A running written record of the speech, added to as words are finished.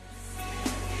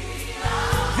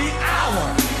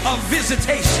hour of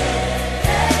visitation.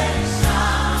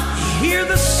 Hear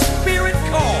the Spirit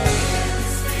call.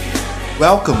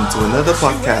 Welcome to another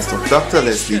podcast of Dr.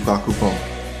 Leslie Bakupong.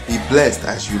 Be blessed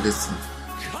as you listen.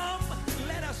 Come,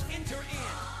 let us enter in.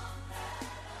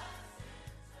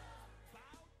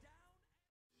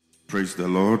 Praise the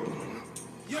Lord.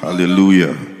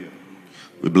 Hallelujah.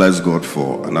 We bless God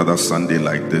for another Sunday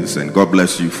like this, and God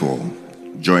bless you for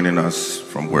joining us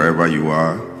from wherever you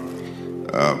are.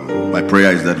 My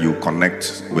prayer is that you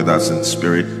connect with us in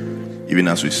spirit, even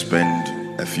as we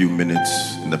spend a few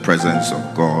minutes in the presence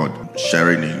of God,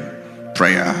 sharing in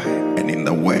prayer and in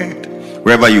the Word.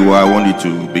 Wherever you are, I want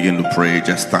you to begin to pray.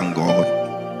 Just thank God.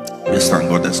 Just thank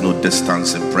God. There's no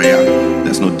distance in prayer.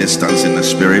 There's no distance in the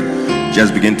spirit.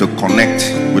 Just begin to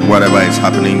connect with whatever is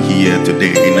happening here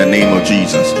today in the name of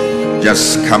Jesus.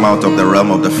 Just come out of the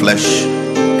realm of the flesh.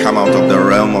 Come out of the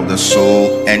realm of the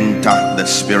soul. Enter the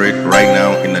spirit right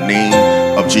now in the name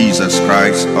of Jesus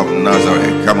Christ of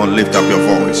Nazareth. Come on, lift up your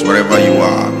voice wherever you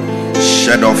are.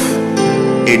 Shed off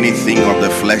anything of the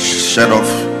flesh. Shed off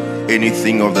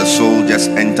anything of the soul.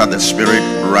 Just enter the spirit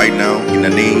right now in the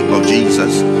name of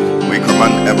Jesus. We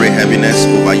command every heaviness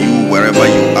over you wherever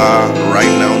you are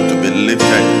right now to be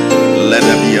lifted. Let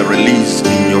there be a release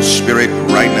in your spirit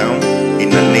right now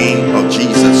in the name of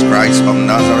Jesus Christ of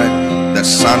Nazareth, the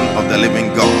Son of the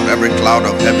living God. Every cloud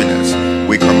of heaviness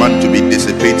we command to be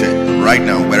dissipated right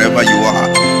now wherever you are,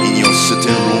 in your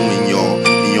sitting room, in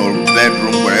your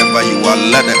bedroom, wherever you are.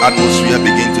 Let the atmosphere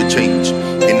begin to change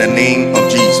in the name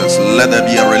of Jesus. Let there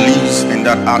be a release in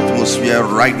that atmosphere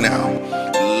right now.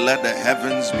 Let the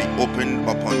heavens be opened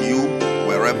upon you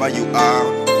wherever you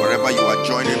are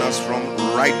joining us from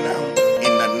right now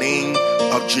in the name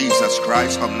of Jesus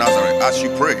Christ of Nazareth. As you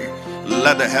pray,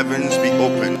 let the heavens be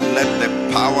open. Let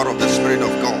the power of the Spirit of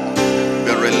God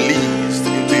be released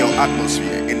into your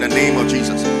atmosphere in the name of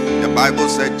Jesus. The Bible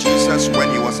said Jesus,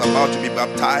 when he was about to be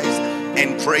baptized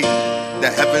and prayed, the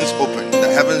heavens opened.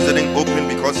 The heavens didn't open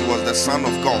because he was the Son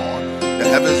of God. The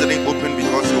heavens didn't open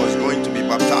because he was going to be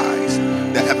baptized.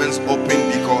 The heavens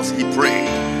opened because he prayed.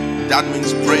 That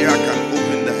means prayer can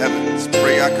open the heavens.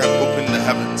 Prayer can open the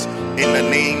heavens in the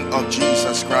name of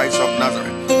Jesus Christ of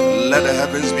Nazareth. Let the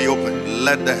heavens be open.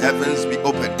 Let the heavens be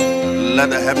open. Let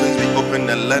the heavens be open,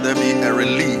 and let there be a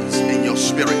release in your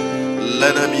spirit.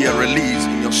 Let there be a release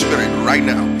in your spirit right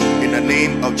now in the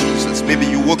name of Jesus. Maybe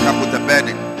you woke up with a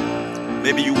burden.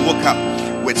 Maybe you woke up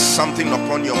with something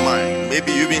upon your mind.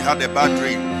 Maybe you even had a bad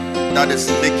dream that is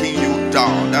making you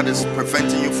down, that is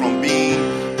preventing you from being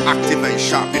active and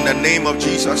sharp. In the name of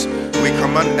Jesus, we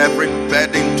command every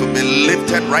burden to be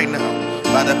lifted right now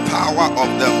by the power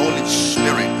of the Holy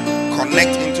Spirit.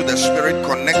 Connect into the Spirit,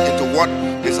 connect into what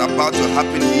is about to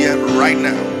happen here right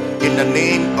now. In the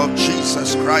name of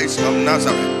Jesus Christ of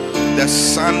Nazareth, the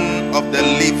Son of the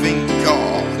living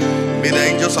God. May the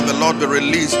angels of the Lord be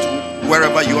released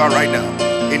wherever you are right now.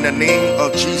 In the name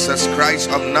of Jesus Christ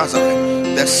of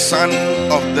Nazareth, the Son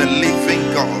of the living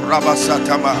God.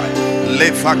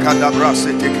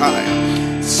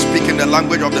 Speak in the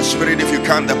language of the Spirit if you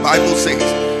can. The Bible says,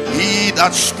 he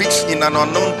that speaks in an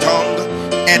unknown tongue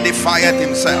edifieth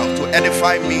himself. To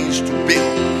edify means to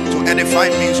build. To edify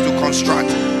means to construct.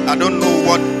 I don't know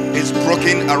what is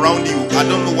broken around you. I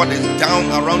don't know what is down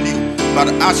around you. But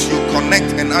as you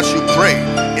connect and as you pray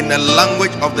in the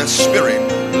language of the Spirit,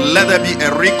 let there be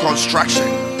a reconstruction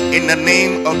in the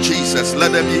name of Jesus.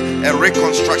 Let there be a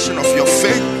reconstruction of your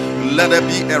faith. Let there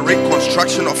be a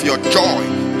reconstruction of your joy.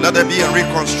 Let there be a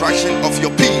reconstruction of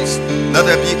your peace. Let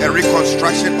there be a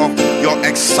reconstruction of your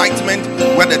excitement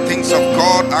where the things of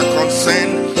God are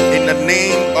concerned. In the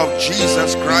name of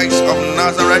Jesus Christ of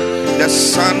Nazareth, the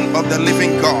Son of the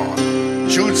living God.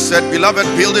 Jude said, beloved,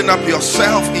 building up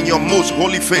yourself in your most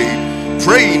holy faith,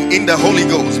 praying in the Holy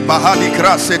Ghost. Bahadi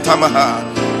krase tamaha,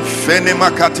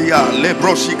 fenemakatia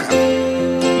lebroshika,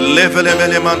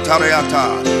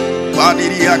 levelemelemantareata,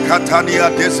 badiria katania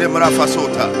desemra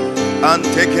fasota,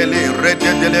 antekele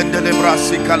rededelendele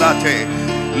brasikalate,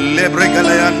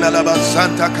 lebregaleanda laba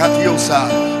santa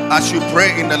katiosa. As you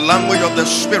pray in the language of the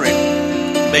Spirit,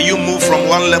 may you move from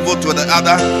one level to the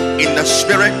other in the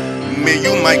Spirit. May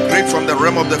you migrate from the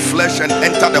realm of the flesh and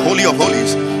enter the Holy of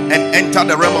Holies and enter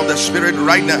the realm of the Spirit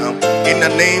right now in the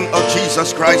name of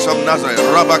Jesus Christ of Nazareth.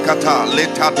 Rabakata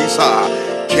letadisa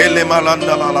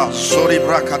kelemalandalala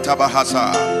soribrakata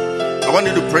bahasa. I want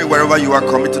you to pray wherever you are,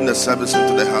 committing the service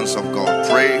into the hands of God.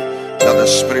 Pray that the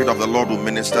Spirit of the Lord will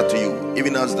minister to you,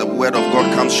 even as the word of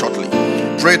God comes shortly.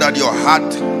 Pray that your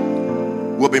heart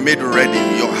will be made ready,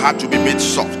 your heart will be made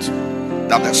soft,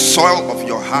 that the soil of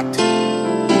your heart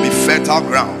will be fertile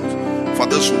ground for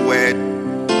this word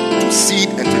to seed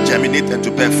and to germinate and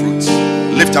to bear fruits.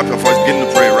 Lift up your voice, begin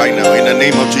to pray right now in the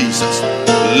name of Jesus.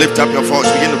 Lift up your voice,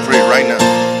 begin to pray right now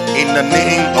in the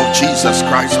name of Jesus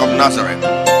Christ of Nazareth,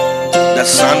 the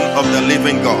Son of the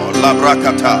living God.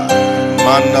 Labrakata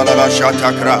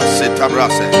Mandalabashatakra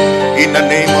Sitabrase. In the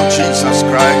name of Jesus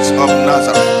Christ of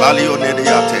Nazareth,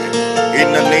 Balionediate.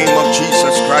 In the name of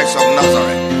Jesus Christ of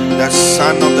Nazareth, the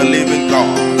Son of the living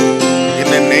God. In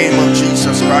the name of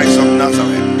Jesus Christ of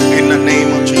Nazareth. In the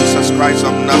name of Jesus Christ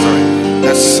of Nazareth,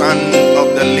 the Son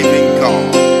of the living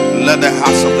God. Let the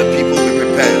hearts of the people be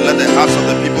prepared. Let the hearts of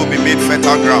the people be made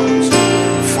fertile grounds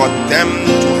for them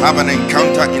to have an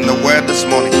encounter in the word this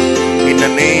morning. In the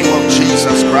name of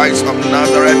Jesus Christ of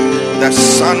Nazareth, the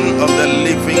Son of the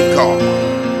living God.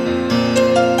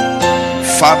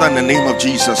 Father, in the name of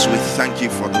Jesus, we thank you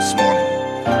for this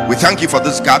morning. We thank you for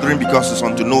this gathering because it's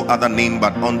unto no other name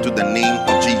but unto the name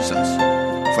of Jesus.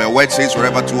 For your word says,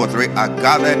 wherever two or three are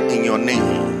gathered in your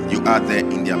name, you are there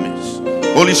in their midst.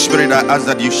 Holy Spirit, I ask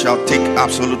that you shall take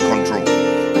absolute control.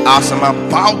 As I'm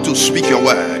about to speak your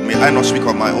word, may I not speak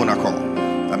of my own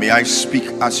accord, but may I speak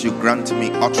as you grant me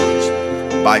utterance.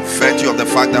 By virtue of the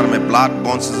fact that I'm a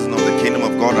blood-born citizen of the kingdom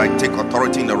of God, I take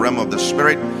authority in the realm of the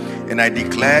Spirit, and I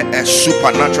declare a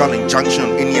supernatural injunction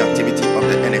on any activity of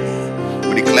the enemy.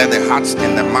 We declare the hearts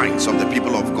and the minds of the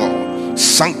people of God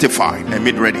sanctified and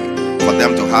made ready for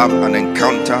them to have an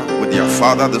encounter with their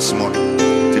Father this morning.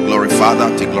 Take glory,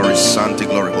 Father, take glory, Son, take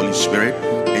glory, Holy Spirit.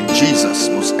 In Jesus'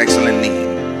 most excellent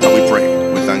name, that we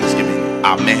pray with thanksgiving.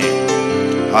 Amen.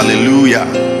 Hallelujah.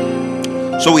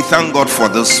 So we thank God for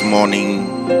this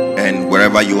morning, and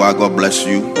wherever you are, God bless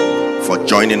you for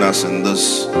joining us in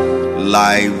this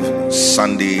live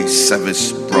Sunday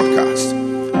service broadcast.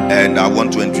 And I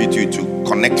want to invite you to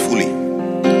connect fully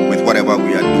with whatever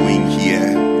we are doing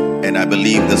here. And I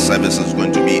believe the service is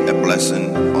going to be a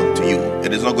blessing unto you.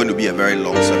 It is not going to be a very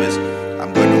long service.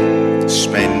 I'm going to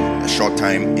spend a short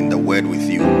time in the word with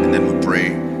you, and then we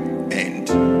pray and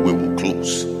we will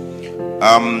close.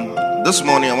 This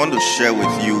morning I want to share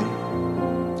with you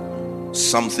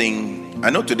something.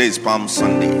 I know today is Palm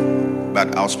Sunday,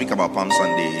 but I'll speak about Palm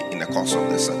Sunday in the course of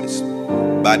the service.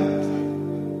 But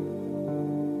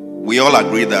we all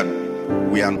agree that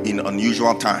we are in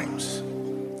unusual times.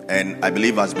 And I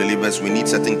believe as believers, we need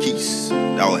certain keys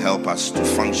that will help us to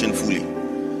function fully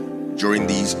during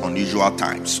these unusual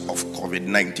times of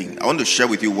COVID-19. I want to share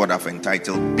with you what I've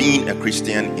entitled Being a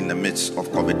Christian in the Midst of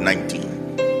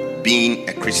COVID-19. Being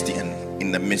a Christian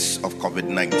in the midst of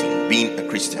COVID-19. Being a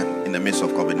Christian in the midst of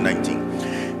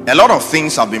COVID-19. A lot of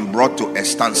things have been brought to a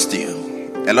standstill.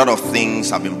 A lot of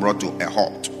things have been brought to a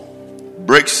halt.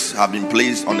 Brakes have been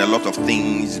placed on a lot of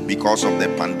things because of the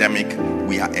pandemic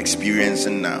we are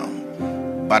experiencing now.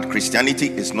 But Christianity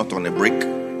is not on a break.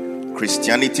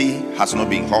 Christianity has not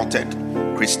been halted.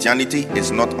 Christianity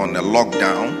is not on a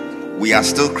lockdown. We are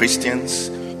still Christians.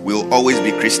 We will always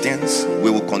be Christians. We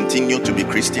will continue to be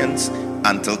Christians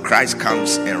until Christ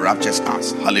comes and raptures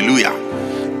us. Hallelujah.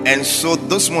 And so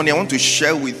this morning I want to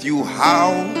share with you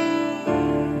how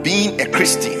being a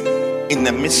Christian in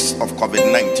the midst of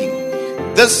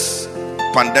COVID-19. This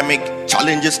pandemic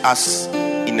challenges us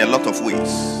in a lot of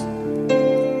ways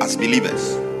as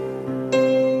believers.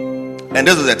 And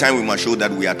this is the time we must show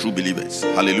that we are true believers.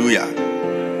 Hallelujah.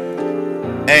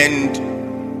 And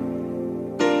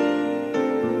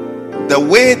the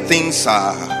way things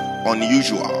are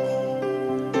unusual,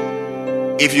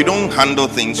 if you don't handle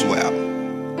things well,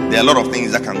 there are a lot of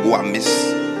things that can go amiss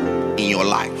in your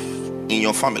life, in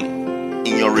your family,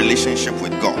 in your relationship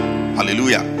with God.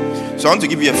 Hallelujah. So I want to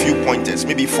give you a few pointers,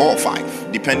 maybe 4 or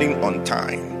 5, depending on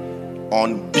time,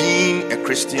 on being a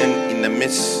Christian in the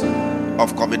midst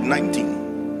of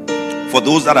COVID-19. For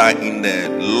those that are in the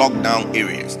lockdown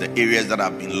areas, the areas that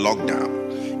have been locked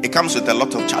down, it comes with a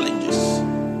lot of challenges.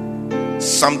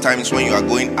 Sometimes when you are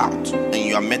going out and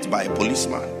you are met by a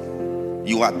policeman,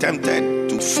 you are tempted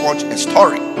to forge a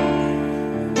story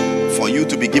for you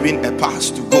to be given a pass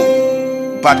to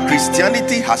go. But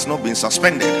Christianity has not been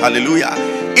suspended. Hallelujah.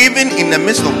 Even in the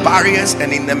midst of barriers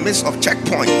and in the midst of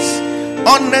checkpoints,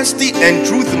 honesty and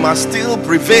truth must still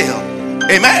prevail.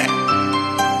 Amen.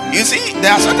 You see,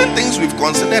 there are certain things we've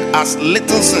considered as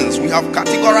little sins. We have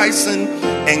categorized sin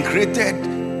and created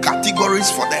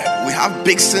categories for them. We have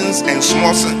big sins and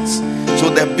small sins. So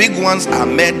the big ones are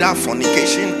murder,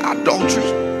 fornication, adultery.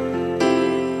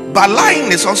 But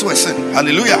lying is also a sin.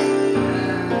 Hallelujah.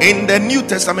 In the New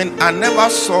Testament, I never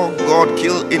saw God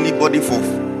kill anybody for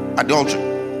adultery.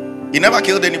 He never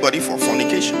killed anybody for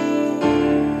fornication.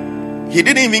 He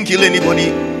didn't even kill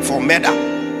anybody for murder.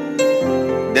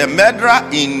 The murderer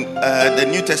in the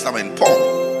New Testament,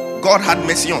 Paul, God had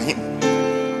mercy on him.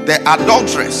 The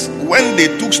adulteress, when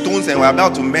they took stones and were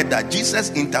about to murder, Jesus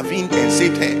intervened and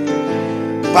saved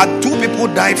her. But 2 people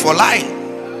died for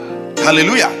lying.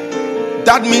 Hallelujah.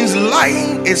 That means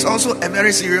lying is also a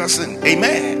very serious sin.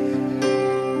 Amen.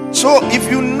 So if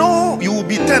you know you will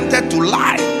be tempted to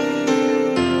lie,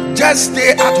 just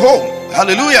stay at home.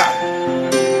 Hallelujah.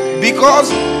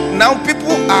 Because now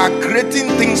people are creating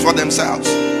things for themselves.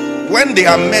 When they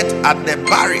are met at the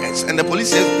barriers and the police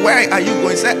says, "Where are you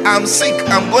going?" Say, "I'm sick,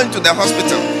 I'm going to the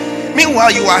hospital."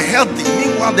 Meanwhile, you are healthy.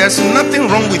 Meanwhile, there's nothing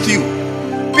wrong with you.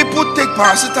 People take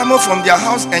paracetamol from their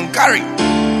house and carry.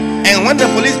 And when the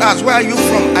police asks, "Where are you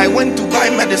from?" "I went to buy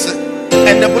medicine."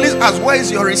 And the police asks, "Where is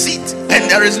your receipt?" And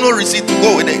there is no receipt to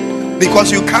go with it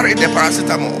because you carried the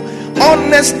paracetamol.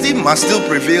 Honesty must still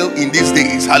prevail in these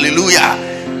days. Hallelujah.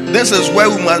 This is where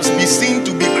we must be seen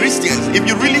to be Christians. If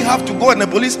you really have to go and the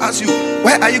police asks you,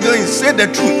 "Where are you going?" say the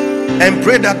truth and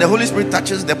pray that the Holy Spirit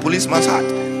touches the policeman's heart.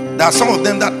 There are some of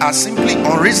them that are simply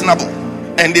unreasonable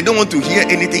and they don't want to hear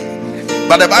anything.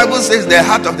 But the Bible says the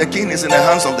heart of the king is in the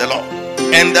hands of the Lord.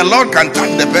 And the Lord can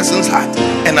touch the person's heart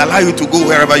and allow you to go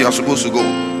wherever you are supposed to go.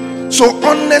 So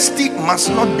honesty must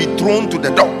not be thrown to the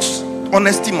dogs.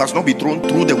 Honesty must not be thrown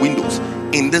through the windows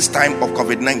in this time of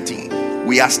COVID-19.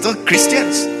 We are still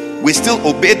Christians. We still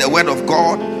obey the word of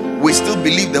God. We still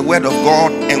believe the word of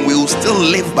God, and we will still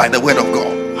live by the word of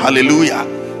God. Hallelujah.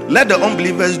 Let the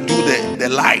unbelievers do the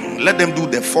lying. Let them do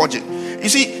the forging. You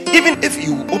see, even if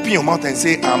you open your mouth and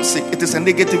say, "I'm sick," it is a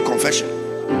negative confession.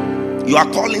 You are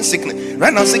calling sickness.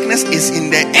 Right now, sickness is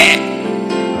in the air.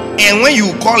 And when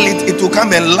you call it, it will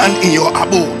come and land in your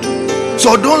abode.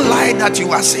 So don't lie that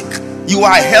you are sick. You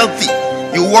are healthy.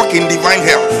 You walk in divine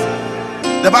health.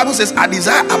 The Bible says, "I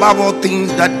desire above all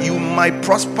things that you might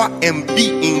prosper and be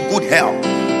in good health,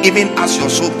 even as your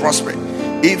soul prosper."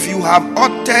 If you have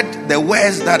uttered the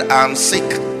words that "I'm sick,"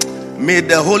 may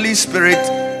the Holy Spirit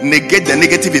negate the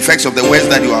negative effects of the words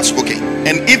that you are speaking.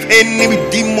 And if any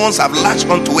demons have latched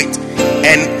onto it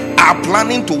and are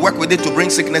planning to work with it to bring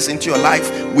sickness into your life,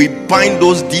 we bind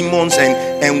those demons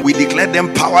and we declare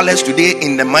them powerless today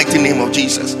in the mighty name of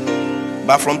Jesus.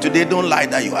 But from today, don't lie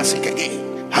that you are sick again.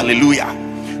 Hallelujah.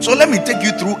 So let me take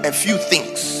you through a few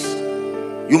things.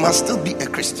 You must still be a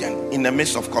Christian in the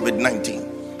midst of COVID-19.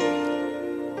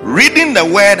 Reading the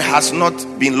word has not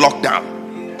been locked down.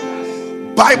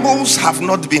 Bibles have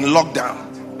not been locked down.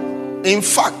 In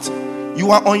fact,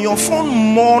 you are on your phone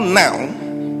more now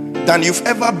than you've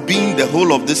ever been the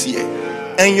whole of this year.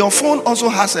 And your phone also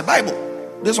has a Bible.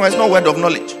 This one is not word of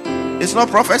knowledge. It's not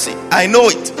prophecy. I know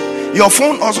it. Your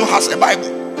phone also has a Bible.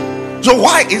 So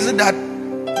why is it that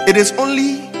it is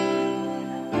only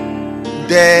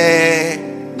the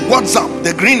WhatsApp,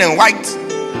 the green and white,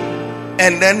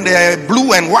 and then the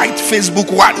blue and white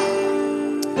Facebook one,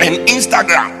 and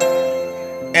Instagram,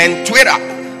 and Twitter,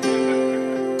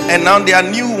 and now there are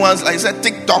new ones like I said,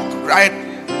 TikTok, right,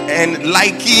 and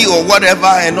Likey or whatever,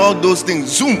 and all those things,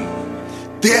 Zoom.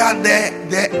 They are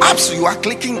the apps you are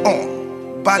clicking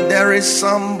on, but there is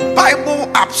some Bible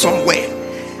app somewhere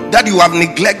that you have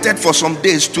neglected for some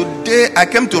days. Today I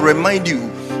came to remind you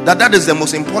that is the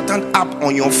most important app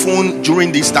on your phone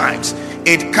during these times.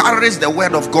 It carries the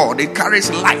word of God. It carries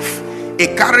life.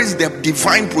 It carries the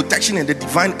divine protection and the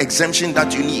divine exemption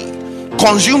that you need.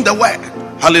 Consume the word.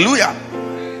 Hallelujah.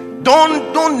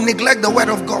 Don't neglect the word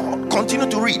of God. Continue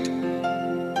to read.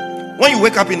 When you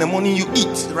wake up in the morning, you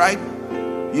eat, right?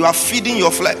 You are feeding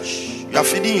your flesh. You are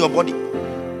feeding your body.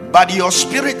 But your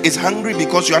spirit is hungry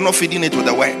because you are not feeding it with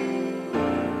the word.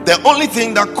 The only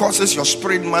thing that causes your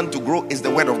spirit man to grow is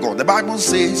the word of God. The Bible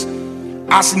says,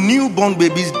 as newborn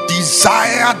babies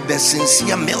desire the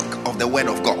sincere milk of the word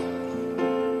of God.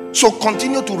 So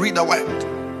continue to read the word.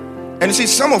 And you see,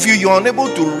 some of you are unable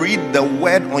to read the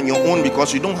word on your own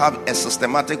because you don't have a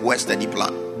systematic word study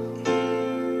plan.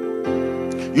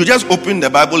 You just open the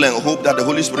Bible and hope that the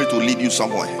Holy Spirit will lead you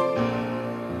somewhere.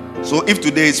 So if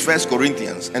today is 1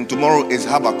 Corinthians and tomorrow is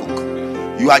Habakkuk,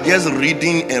 you are just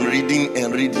reading and reading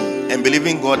and reading and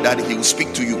believing God that He will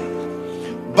speak to you.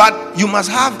 But you must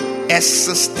have a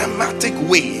systematic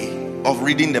way of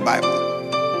reading the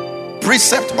Bible,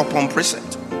 precept upon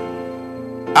precept.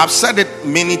 I've said it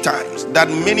many times that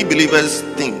many believers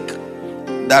think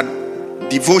that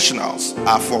devotionals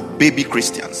are for baby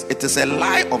Christians. It is a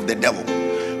lie of the devil.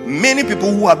 Many people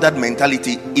who have that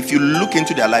mentality, if you look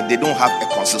into their life, they don't have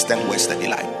a consistent word study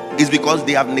life. It's because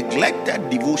they have neglected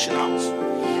devotionals.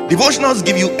 Devotionals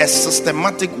give you a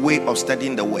systematic way of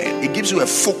studying the word. It gives you a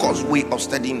focused way of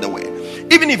studying the word.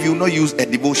 Even if you not use a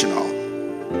devotional,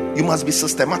 you must be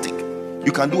systematic.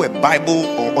 You can do a Bible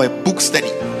or a book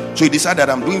study. So you decide that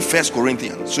I'm doing 1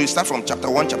 Corinthians. So you start from chapter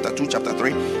 1, chapter 2, chapter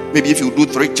 3. Maybe if you do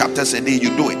 3 chapters a day,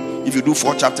 you do it. If you do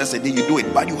 4 chapters a day, you do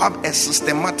it. But you have a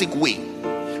systematic way.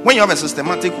 When you have a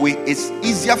systematic way, it's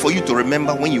easier for you to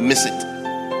remember when you miss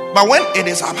it. But when it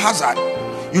is haphazard,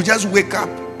 you just wake up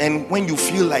and when you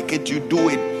feel like it, you do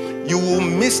it. You will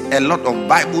miss a lot of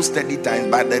Bible study times.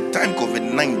 By the time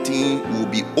COVID-19 will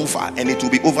be over, and it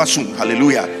will be over soon.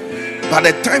 Hallelujah. By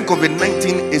the time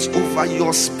COVID-19 is over,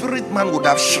 your spirit man would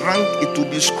have shrunk. It will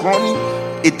be scrawny.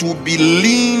 It will be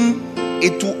lean.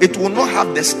 It will not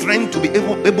have the strength to be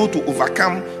able to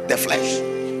overcome the flesh.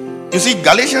 You see,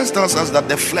 Galatians tells us that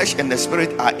the flesh and the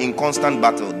spirit are in constant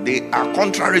battle. They are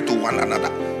contrary to one another.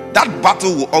 That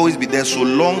battle will always be there so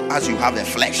long as you have a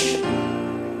flesh.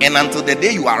 And until the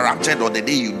day you are raptured or the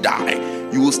day you die,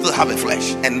 you will still have a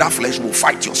flesh. And that flesh will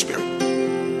fight your spirit.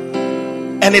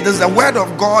 And it is the word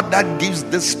of God that gives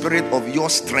the spirit of your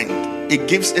strength. It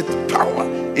gives it power.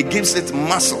 It gives it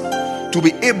muscle to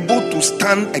be able to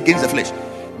stand against the flesh.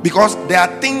 Because there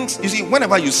are things, you see,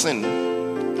 whenever you sin,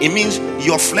 it means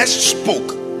your flesh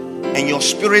spoke and your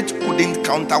spirit couldn't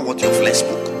counter what your flesh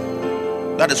spoke.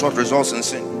 That is what results in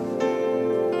sin.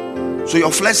 So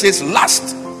your flesh says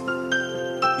lust.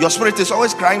 Your spirit is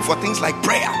always crying for things like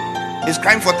prayer. It's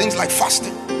crying for things like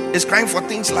fasting. It's crying for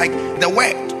things like the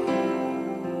word.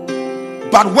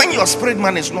 But when your spirit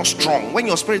man is not strong, when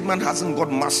your spirit man hasn't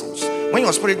got muscles, when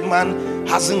your spirit man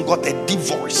hasn't got a deep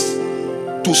voice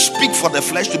to speak for the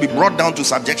flesh to be brought down to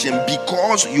subjection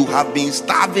because you have been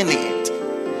starving it,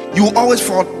 you always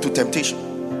fall to temptation.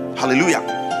 Hallelujah.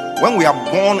 When we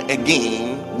are born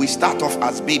again, we start off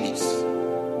as babies.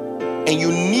 And you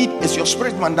need, it's your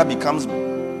spirit man that becomes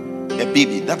a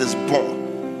baby that is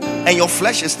born. And your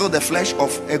flesh is still the flesh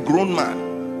of a grown man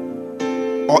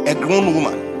or a grown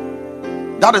woman.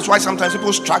 That is why sometimes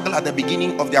people struggle at the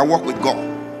beginning of their walk with God.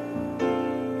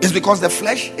 It's because the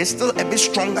flesh is still a bit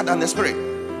stronger than the spirit.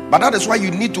 But that is why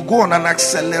you need to go on an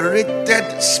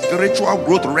accelerated spiritual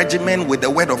growth regimen with the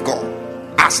word of God.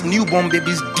 As newborn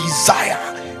babies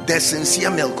desire the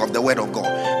sincere milk of the word of God.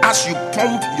 As you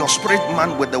pump your spirit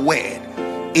man with the word,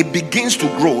 it begins to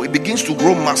grow. It begins to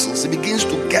grow muscles. It begins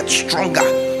to get stronger.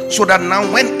 So that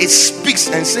now when it speaks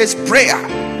and says prayer,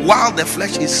 while the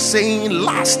flesh is saying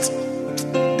lust,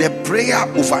 the prayer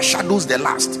overshadows the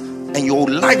lust, and your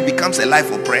life becomes a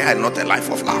life of prayer and not a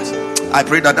life of lust. I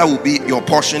pray that will be your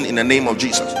portion in the name of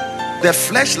Jesus. The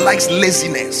flesh likes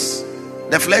laziness.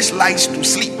 The flesh likes to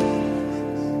sleep.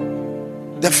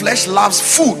 The flesh loves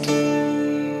food.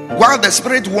 While the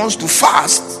spirit wants to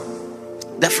fast,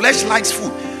 the flesh likes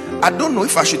food. I don't know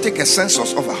if I should take a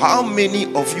census of how many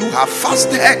of you have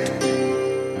fasted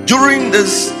during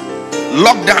this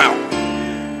lockdown.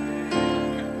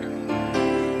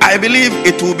 I believe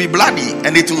it will be bloody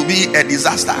and it will be a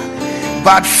disaster.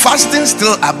 But fasting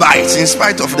still abides in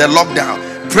spite of the lockdown.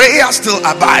 Prayer still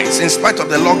abides in spite of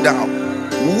the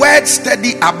lockdown. Word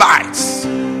study abides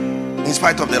in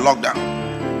spite of the lockdown.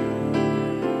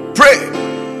 Pray.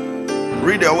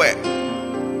 Read the word.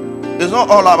 It's not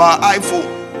all about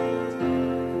iPhone.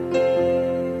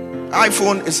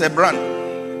 iPhone is a brand.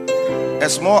 A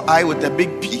small I with a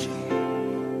big P.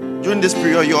 During this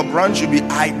period, your brand should be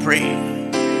I pray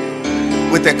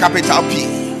with a capital P.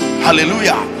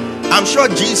 Hallelujah. I'm sure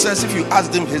Jesus, if you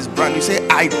asked him his brand, you say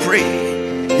I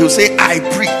pray. You say I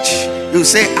preach. You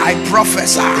say I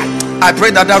prophesy. I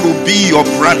pray that that will be your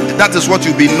brand. That is what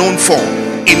you'll be known for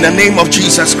in the name of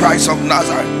Jesus Christ of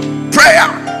Nazareth.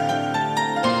 Prayer.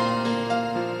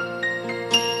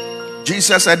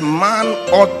 Jesus said man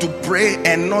ought to pray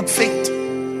and not faint.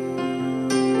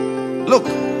 Look,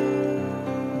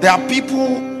 there are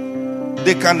people,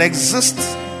 they can exist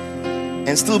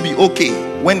and still be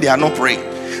okay when they are not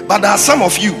praying. But there are some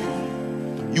of you,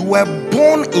 you were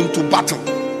born into battle.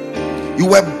 You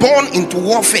were born into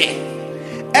warfare.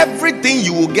 Everything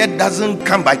you will get doesn't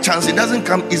come by chance. It doesn't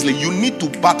come easily. You need to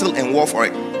battle and war for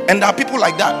it. And there are people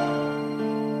like that.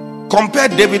 Compare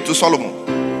David to Solomon.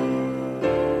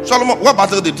 Solomon, what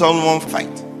battle did Solomon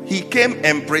fight? He came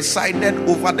and presided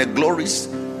over the glories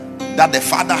that the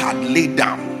father had laid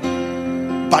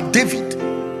down. But David,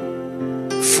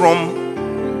 from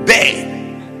bear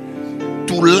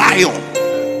to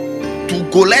lion to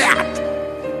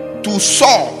Goliath to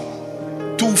Saul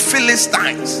to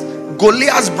Philistines,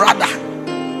 Goliath's brother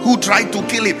who tried to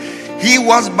kill him, he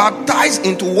was baptized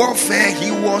into warfare.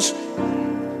 He was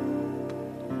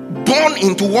born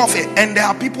into warfare. And there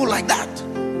are people like that.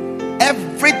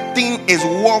 Everything is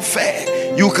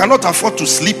warfare. You cannot afford to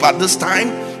sleep at this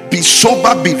time. Be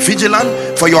sober, be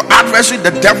vigilant, for your adversary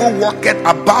the devil walketh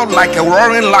about like a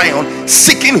roaring lion,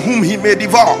 seeking whom he may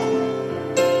devour.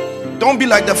 Don't be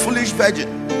like the foolish virgin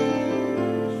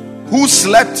who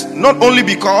slept not only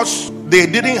because they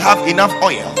didn't have enough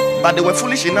oil, but they were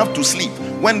foolish enough to sleep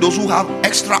when those who have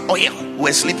extra oil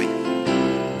were sleeping.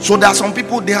 So there are some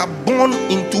people, they are born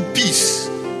into peace.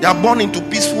 They are born into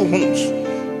peaceful homes.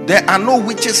 There are no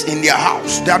witches in their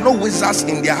house. There are no wizards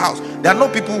in their house. There are no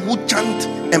people who chant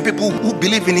and people who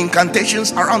believe in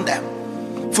incantations around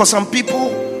them. For some people,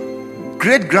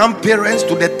 great grandparents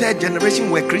to the third generation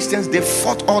were Christians. They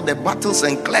fought all the battles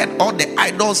and cleared all the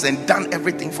idols and done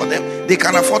everything for them. They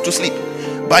can afford to sleep.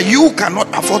 But you cannot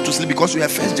afford to sleep because you are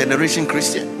first generation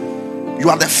Christian. You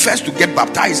are the first to get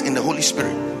baptized in the Holy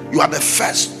Spirit. You are the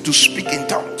first to speak in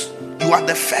tongues. You are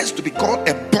the first to be called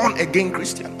a born again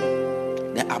Christian.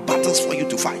 There are battles for you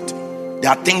to fight. There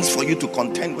are things for you to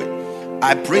contend with.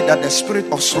 I pray that the spirit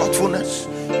of slothfulness,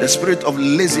 the spirit of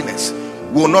laziness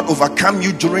will not overcome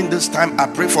you during this time. I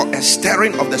pray for a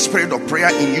stirring of the spirit of prayer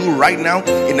in you right now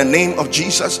in the name of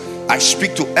Jesus. I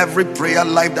speak to every prayer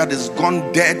life that is gone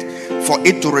dead for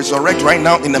it to resurrect right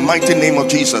now in the mighty name of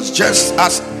Jesus. Just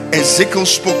as Ezekiel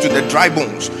spoke to the dry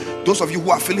bones, those of you who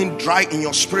are feeling dry in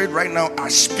your spirit right now, I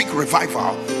speak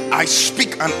revival. I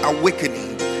speak an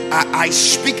awakening. I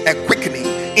speak a quickening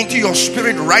into your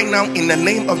spirit right now in the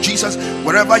name of Jesus.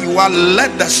 Wherever you are,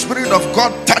 let the Spirit of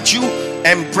God touch you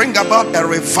and bring about a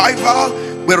revival.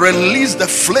 We release the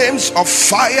flames of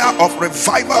fire of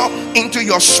revival into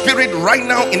your spirit right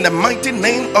now in the mighty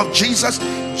name of Jesus.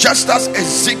 Just as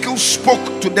Ezekiel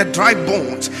spoke to the dry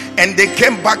bones and they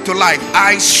came back to life,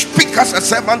 I speak as a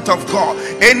servant of God.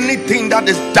 Anything that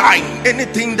is dying,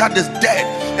 anything that is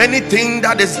dead, anything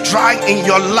that is dry in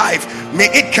your life, may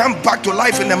it come back to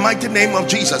life in the mighty name of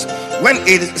Jesus. When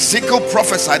Ezekiel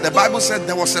prophesied, the Bible said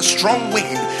there was a strong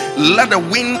wind. Let the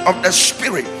wind of the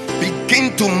Spirit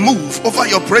begin to move over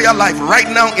your prayer life right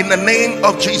now in the name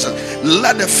of Jesus.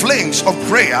 Let the flames of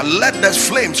prayer, let the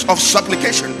flames of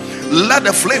supplication, let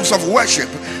the flames of worship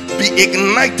be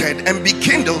ignited and be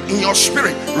kindled in your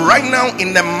spirit right now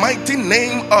in the mighty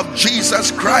name of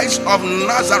Jesus Christ of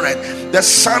Nazareth, the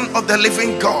Son of the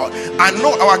living God. I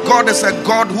know our God is a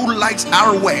God who likes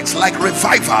our words, like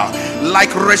revival,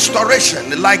 like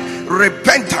restoration, like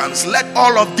repentance. Let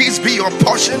all of these be your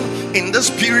portion in this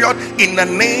period in the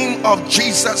name of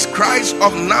Jesus Christ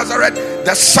of Nazareth,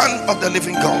 the Son of the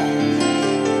living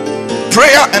God.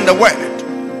 Prayer and the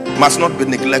word must not be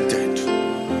neglected.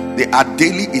 They are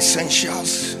daily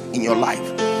essentials in your life.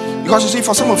 Because you see,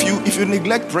 for some of you, if you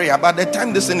neglect prayer, by the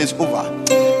time this thing is over,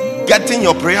 getting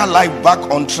your prayer life back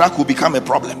on track will become a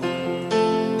problem.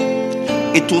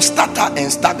 It will stutter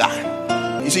and stagger.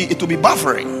 You see, it will be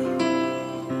buffering.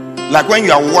 Like when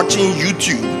you are watching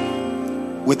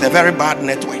YouTube with a very bad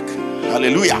network.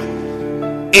 Hallelujah.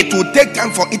 It will take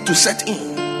time for it to set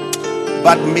in.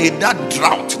 But may that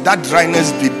drought, that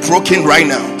dryness be broken right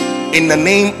now in the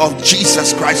name of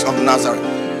Jesus Christ of Nazareth.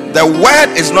 The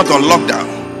word is not on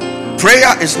lockdown.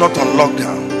 Prayer is not on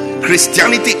lockdown.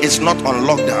 Christianity is not on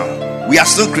lockdown. We are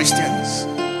still Christians.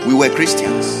 We were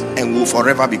Christians and will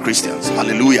forever be Christians.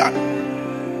 Hallelujah.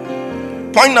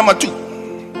 Point number 2.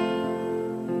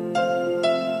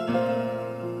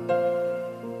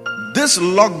 This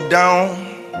lockdown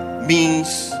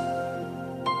means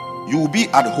you will be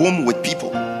at home with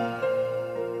people.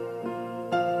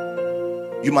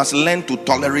 You must learn to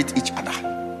tolerate each other.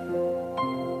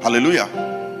 Hallelujah.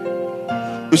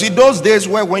 You see, those days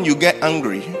where when you get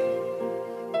angry,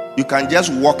 you can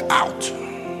just walk out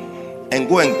and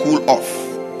go and cool off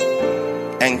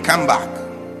and come back.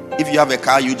 If you have a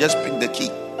car, you just pick the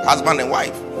key. Husband and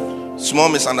wife. Small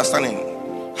misunderstanding.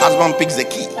 Husband picks the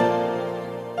key,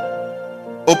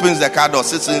 opens the car door,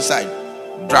 sits inside,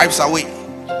 drives away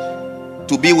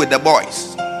to be with the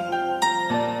boys.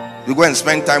 You go and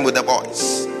spend time with the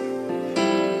boys.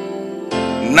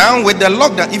 Now with the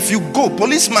lockdown, if you go,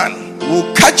 policeman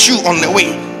will catch you on the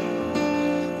way.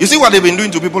 You see what they've been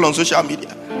doing to people on social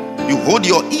media? You hold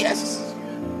your ears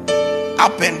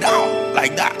up and down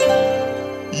like that.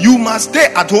 You must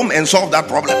stay at home and solve that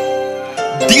problem.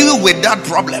 Deal with that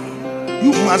problem.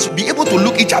 You must be able to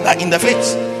look each other in the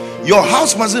face. Your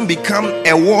house mustn't become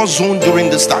a war zone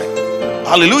during this time.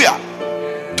 Hallelujah.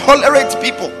 Tolerate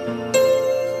people,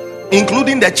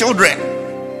 including the children.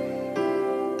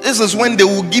 This is when they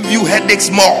will give you headaches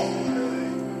more,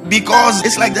 because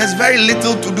it's like there's very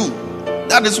little to do.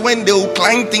 That is when they will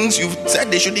climb things you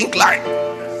said they shouldn't climb.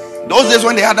 Those days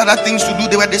when they had other things to do,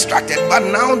 they were distracted. But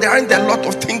now there aren't a lot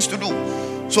of things to do.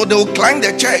 So they will climb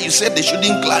the chair you said they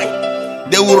shouldn't climb.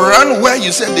 They will run where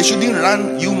you said they shouldn't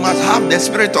run. You must have the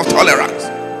spirit of tolerance.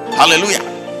 Hallelujah.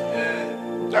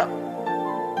 Yeah.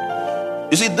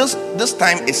 You see, this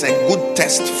time is a good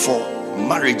test for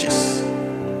marriages.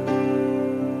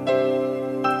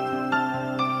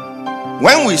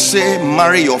 When we say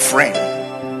marry your friend,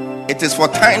 it is for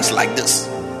times like this.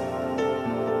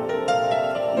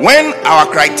 When our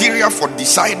criteria for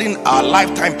deciding our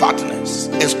lifetime partners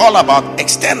is all about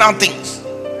external things.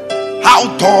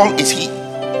 How tall is he?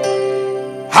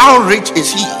 How rich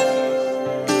is he?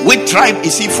 Which tribe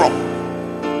is he from?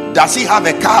 Does he have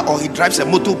a car or he drives a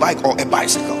motorbike or a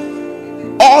bicycle?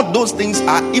 All those things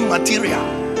are immaterial.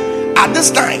 At this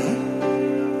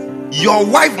time, your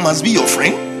wife must be your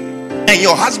friend and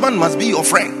your husband must be your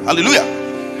friend. Hallelujah.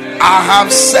 I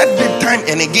have said it time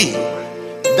and again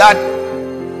that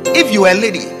if you are a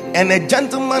lady and a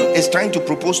gentleman is trying to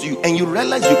propose to you and you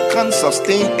realize you can't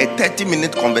sustain a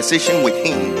 30-minute conversation with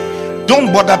him,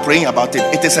 don't bother praying about it.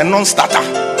 It is a non-starter.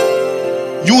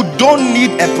 You don't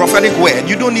need a prophetic word.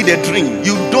 You don't need a dream.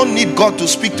 You don't need God to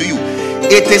speak to you.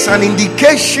 It is an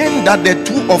indication that the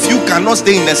two of you cannot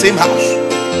stay in the same house.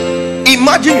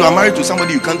 Imagine you are married to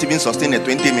somebody you can't even sustain a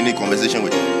 20-minute conversation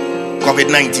with.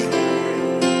 COVID-19.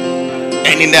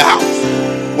 And in the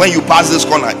house, when you pass this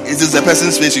corner, is this the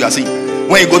person's face you are seeing?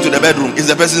 When you go to the bedroom, is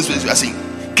the person's face you are seeing?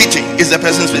 Kitchen, is the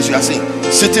person's face you are seeing?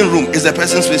 Sitting room, is the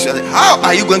person's face you are seeing? How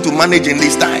are you going to manage in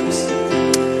these times?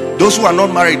 Those who are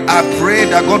not married, I pray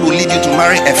that God will lead you to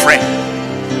marry a friend.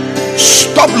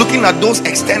 Stop looking at those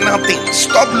external things.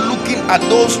 Stop looking at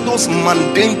those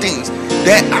mundane things.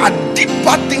 There are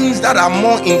deeper things that are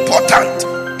more important.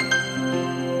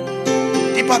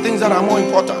 Deeper things that are more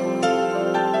important.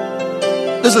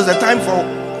 This is a time for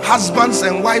husbands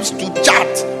and wives to chat.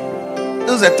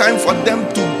 This is a time for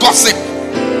them to gossip.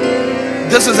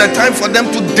 This is a time for them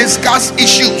to discuss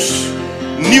issues,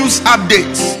 news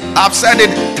updates. I've said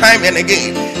it time and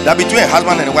again that between a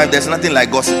husband and a wife there's nothing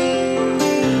like gossip,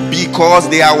 because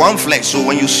they are one flesh. So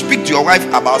when you speak to your wife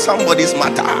about somebody's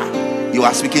matter, you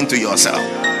are speaking to yourself.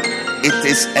 It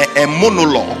is a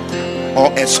monologue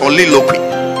or a soliloquy.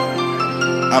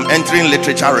 I'm entering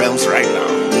literature realms right now.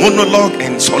 Monologue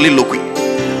and soliloquy.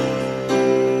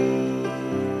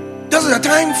 This is a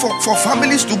time for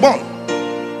families to bond.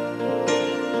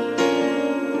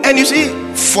 And you see,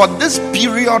 for this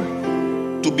period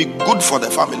to be good for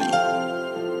the family,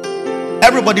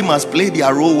 everybody must play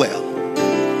their role well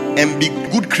and be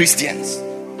good Christians.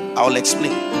 I will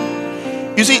explain.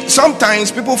 You see,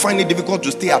 sometimes people find it difficult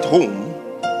to stay at home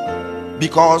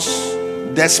because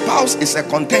the spouse is a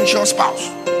contentious spouse.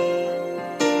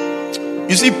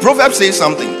 You see, Proverbs says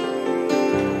something,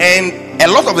 and a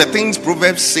lot of the things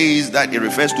Proverbs says that it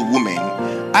refers to women,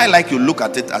 I like to look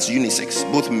at it as unisex,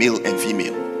 both male and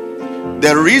female.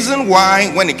 The reason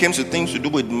why, when it comes to things to do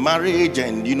with marriage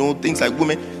and things like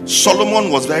women,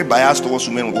 Solomon was very biased towards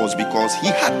women was because he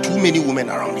had too many women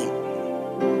around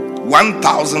him,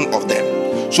 1,000 of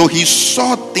them. So he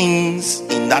saw things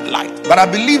in that light. But I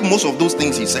believe most of those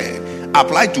things he said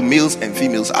apply to males and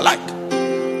females alike.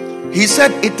 He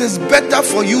said it is better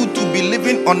for you to be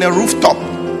living on a rooftop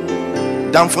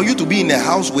than for you to be in a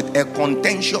house with a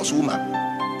contentious woman.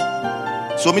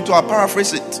 So me to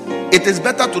paraphrase it. It is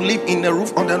better to live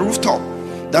on the rooftop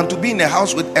than to be in a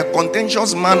house with a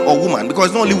contentious man or woman, because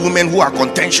it's not only women who are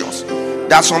contentious.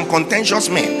 There are some contentious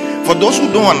men. For those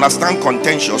who don't understand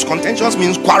contentious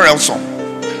means quarrelsome.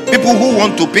 People who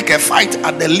want to pick a fight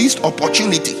at the least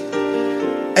opportunity.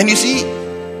 And you see,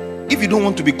 if you don't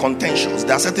want to be contentious,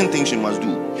 there are certain things you must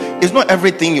do. It's not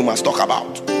everything you must talk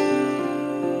about.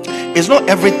 It's not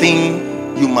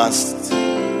everything you must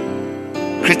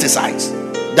criticize.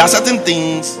 There are certain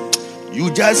things you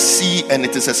just see and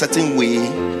it is a certain way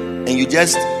and you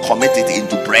just commit it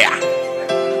into prayer.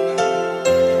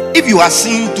 If you are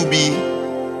seen to be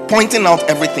pointing out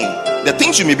everything, the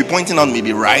things you may be pointing out may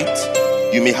be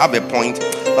right, you may have a point,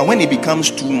 but when it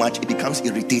becomes too much, it becomes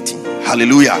irritating.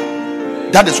 Hallelujah.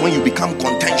 That is when you become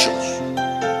contentious.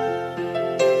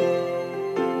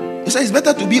 He says it's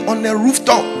better to be on a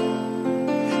rooftop.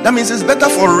 That means it's better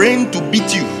for rain to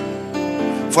beat you,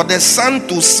 for the sun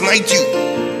to smite you,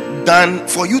 than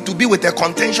for you to be with a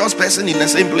contentious person in the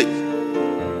same place.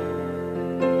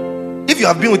 If you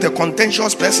have been with a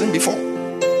contentious person before,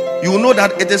 you will know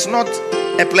that it is not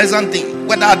a pleasant thing,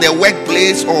 whether at the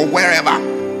workplace or wherever.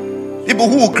 People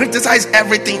who will criticize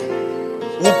everything,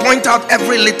 will point out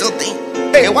every little thing.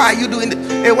 Hey, why are you doing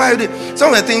this? Hey, why are you doing?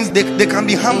 Some of the things they can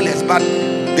be harmless, but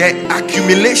the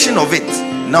accumulation of it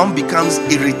now becomes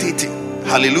irritating.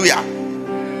 Hallelujah.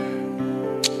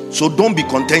 So don't be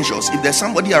contentious. If there's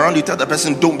somebody around you, tell the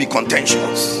person, don't be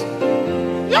contentious.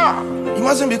 Yeah, you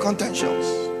mustn't be contentious.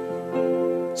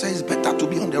 So it's better to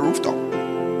be on the rooftop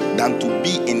than to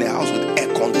be in a house with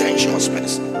a contentious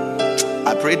person.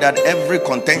 I pray that every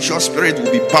contentious spirit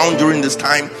will be bound during this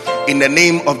time in the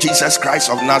name of Jesus Christ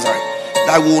of Nazareth,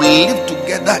 that we will live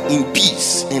together in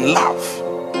peace, in love,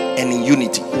 and in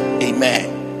unity. Amen.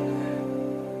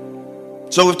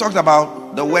 So we've talked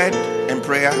about the word and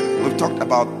prayer. We've talked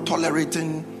about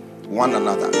tolerating one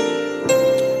another.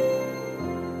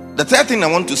 The third thing I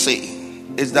want to say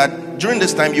is that during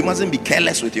this time you mustn't be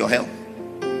careless with your health.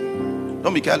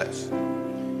 Don't be careless.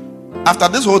 After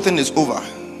this whole thing is over,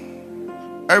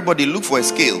 everybody look for a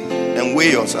scale and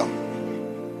weigh yourself.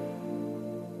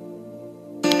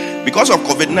 Because of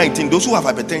COVID-19, those who have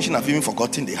hypertension have even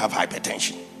forgotten they have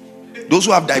hypertension. Those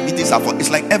who have diabetes have, it's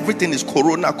like everything is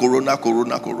corona.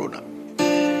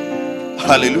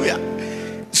 Hallelujah.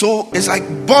 So it's like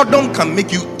boredom can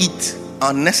make you eat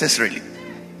unnecessarily.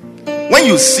 When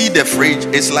you see the fridge,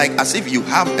 it's like as if you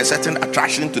have a certain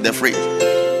attraction to the fridge.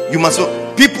 You must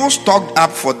know, people stocked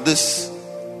up for this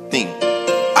thing.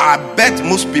 I bet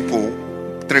most people,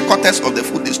 3/4 of the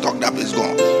food they stocked up is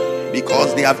gone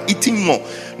because they have eaten more.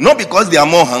 Not because they are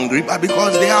more hungry, but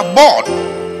because they are bored.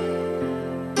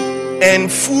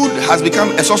 And food has become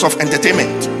a source of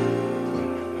entertainment.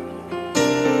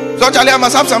 So Charlie, I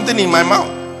must have something in my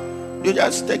mouth. You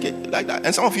just take it like that.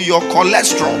 And some of you, your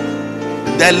cholesterol,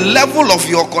 the level of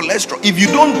your cholesterol, if you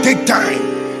don't take time,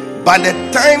 by the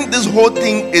time this whole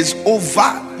thing is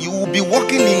over, you will be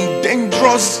walking in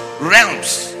dangerous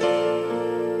realms.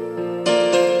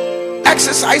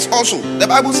 Exercise also. The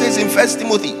Bible says in 1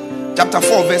 Timothy chapter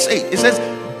 4 verse 8, it says,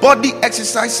 body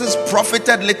exercises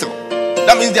profited little.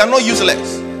 That means they are not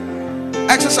useless.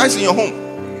 Exercise in your home.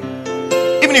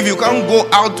 Even if you can't go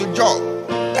out to jog,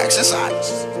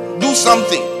 exercise. Do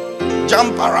something.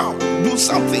 Jump around. Do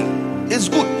something. It's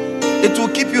good. It will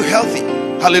keep you healthy.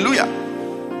 Hallelujah.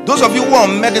 Those of you who are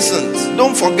on medicines,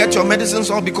 don't forget your medicines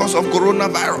all because of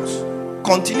coronavirus.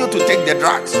 Continue to take the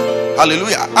drugs.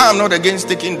 Hallelujah. I am not against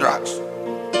taking drugs.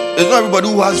 There's not everybody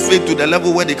who has faith to the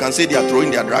level where they can say they are throwing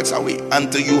their drugs away.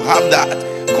 Until you have that,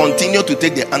 continue to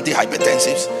take the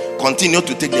antihypertensives. Continue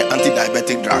to take the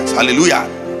anti-diabetic drugs. Hallelujah.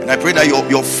 And I pray that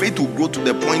your faith will grow to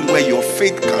the point where your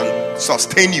faith can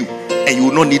sustain you and you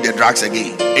will not need the drugs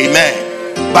again. Amen.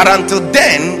 But until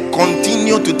then,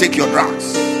 continue to take your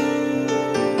drugs.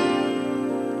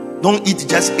 Don't eat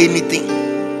just anything.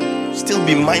 Still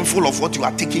be mindful of what you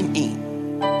are taking in.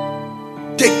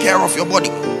 Take care of your body.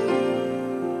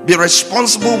 Be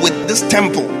responsible with this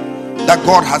temple that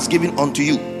God has given unto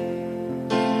you.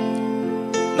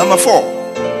 Number 4,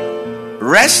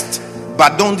 rest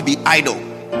but don't be idle.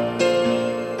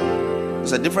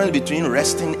 There's a difference between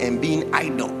resting and being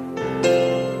idle.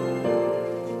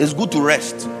 It's good to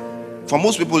rest. For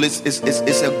most people, it's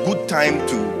a good time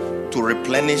to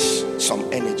replenish some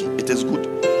energy. It is good.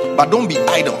 But don't be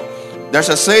idle. There's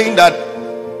a saying that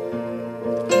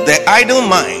the idle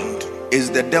mind is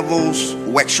the devil's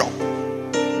workshop.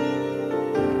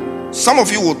 Some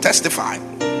of you will testify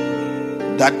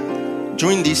that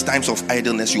during these times of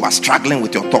idleness, you are struggling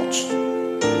with your thoughts.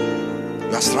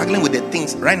 You are struggling with the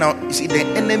things. Right now, you see, the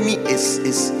enemy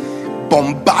is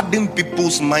bombarding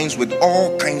people's minds with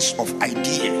all kinds of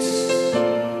ideas,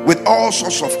 with all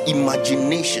sorts of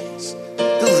imaginations.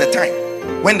 This is the time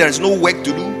when there is no work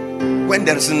to do, when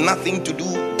there is nothing to do,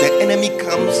 the enemy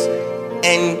comes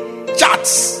and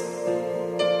chats.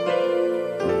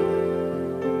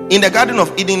 In the Garden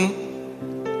of Eden,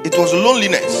 it was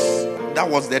loneliness that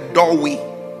was the doorway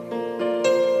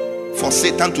for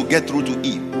Satan to get through to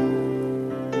Eve.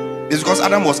 It's because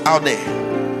Adam was out there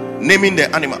naming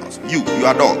the animals. You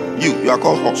are dog. You are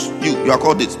called horse. You are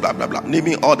called this, blah blah blah.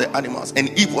 Naming all the animals, and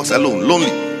Eve was alone,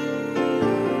 lonely.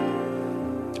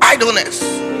 Idleness,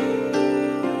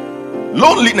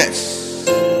 loneliness.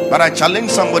 But I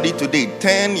challenge somebody today: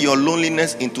 turn your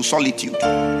loneliness into solitude.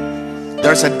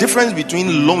 There's a difference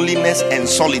between loneliness and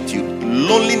solitude.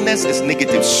 Loneliness is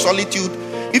negative. Solitude,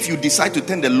 if you decide to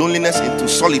turn the loneliness into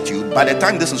solitude, by the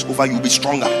time this is over, you'll be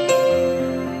stronger.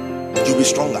 You'll be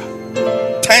stronger.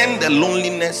 Turn the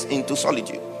loneliness into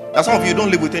solitude. Now, some of you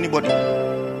don't live with anybody.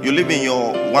 You live in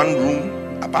your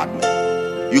one-room apartment.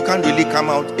 You can't really come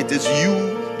out. It is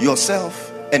you,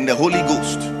 yourself, and the Holy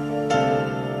Ghost.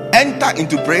 Enter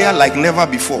into prayer like never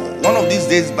before. One of these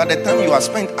days, by the time you have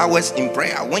spent hours in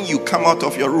prayer, when you come out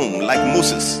of your room like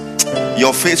Moses,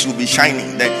 your face will be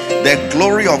shining. The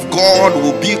glory of God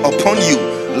will be upon you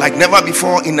like never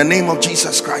before in the name of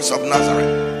Jesus Christ of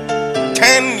Nazareth.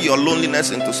 Turn your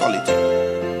loneliness into solitude.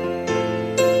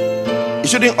 It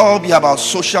shouldn't all be about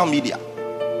social media.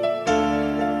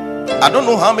 I don't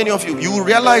know how many of you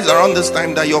realize around this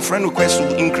time that your friend requests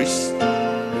will increase.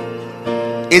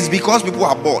 It's because people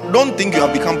are bored. Don't think you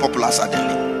have become popular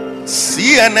suddenly.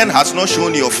 CNN has not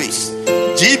shown your face.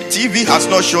 GTV has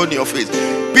not shown your face.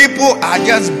 People are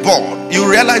just bored. You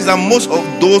realize that most of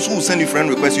those who send you friend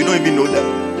requests, you don't even know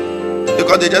them,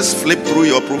 because they just flip through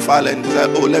your profile and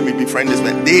say, oh, let me befriend this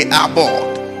man. They are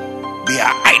bored. They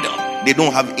are idle. They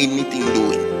don't have anything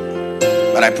doing.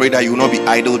 But I pray that you will not be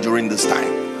idle during this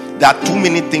time. There are too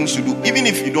many things to do. Even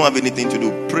if you don't have anything to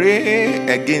do, pray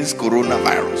against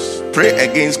coronavirus. Pray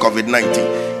against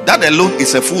COVID-19. That alone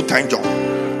is a full-time job.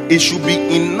 It should be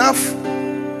enough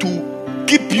to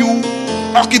keep you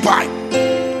occupied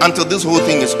until this whole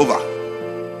thing is over.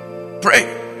 Pray.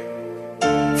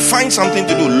 Find something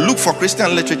to do. Look for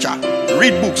Christian literature.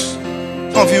 Read books.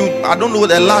 Some of you, I don't know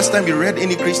the last time you read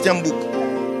any Christian book.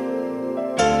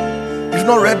 You've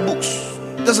not read books.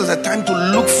 This is a time to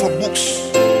look for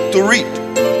books to read.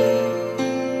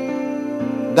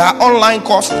 There are online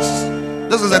courses.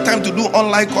 This is a time to do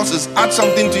online courses. Add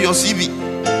something to your CV.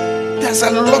 There's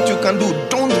a lot you can do.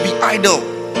 Don't be idle.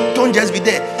 Don't just be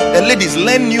there. The ladies,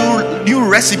 learn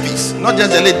new recipes. Not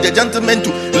just the ladies, the gentlemen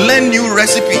too. Learn new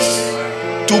recipes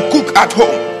to cook at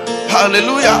home.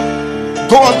 Hallelujah.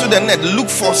 Go onto the net, look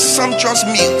for sumptuous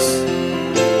meals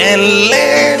and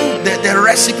learn the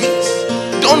recipes.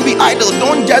 Don't be idle.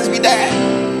 Don't just be there.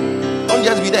 Don't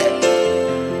just be there.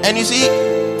 And you see,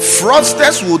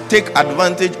 fraudsters will take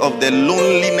advantage of the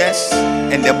loneliness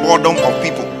and the boredom of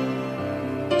people.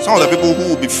 Some of the people who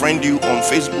will befriend you on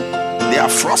Facebook, they are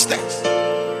fraudsters.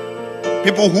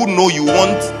 People who know you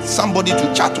want somebody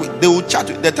to chat with, they will chat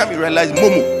with. The time you realize,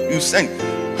 Momo, you send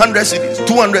 100 CDs,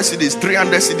 200 CDs,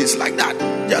 300 CDs like that.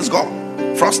 Just go.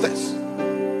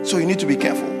 Fraudsters. So you need to be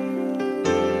careful.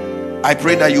 I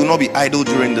pray that you will not be idle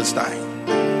during this time.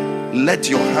 Let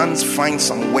your hands find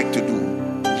some work to do.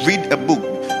 Read a book.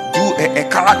 Do a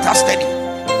character study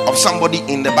of somebody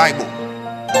in the Bible.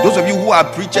 Those of you who are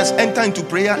preachers, enter into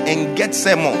prayer and get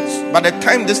sermons. By the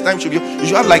time this time should be, you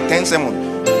should have like 10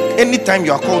 sermons. Anytime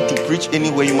you are called to preach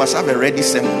anywhere, you must have a ready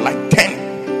sermon, like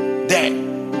 10 there.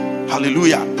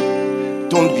 Hallelujah.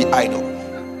 Don't be idle.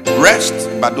 Rest,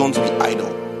 but don't be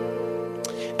idle.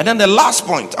 And then the last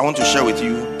point I want to share with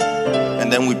you,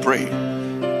 and then we pray,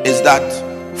 is that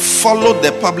follow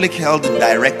the public health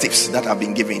directives that have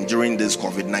been given during this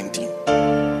COVID-19.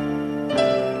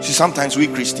 See, sometimes we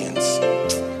Christians,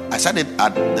 I said it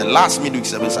at the last midweek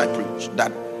service I preached,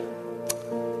 that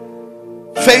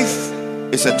faith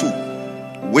is a tool,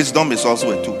 wisdom is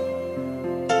also a tool,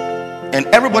 and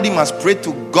everybody must pray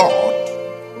to God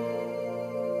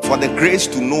for the grace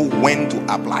to know when to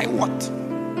apply what.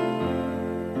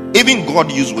 Even God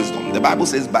used wisdom. The Bible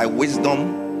says by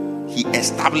wisdom he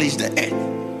established the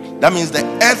earth. That means the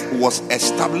earth was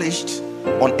established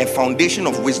on a foundation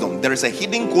of wisdom. There is a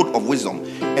hidden code of wisdom,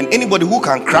 and anybody who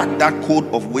can crack that code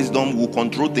of wisdom will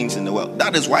control things in the world.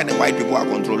 That is why the white people are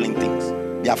controlling things.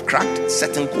 They have cracked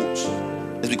certain codes.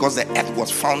 It's because the earth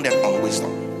was founded on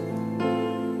wisdom.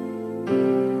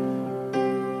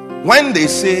 When they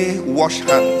say wash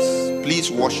hands, please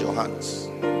wash your hands.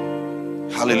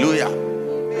 Hallelujah.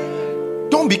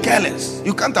 Don't be careless.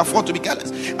 You can't afford to be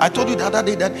careless. I told you the other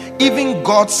day that even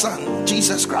God's son,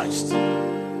 Jesus Christ,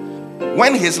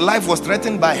 when his life was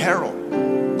threatened by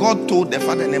Herod, God told the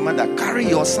father and the mother, carry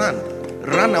your son,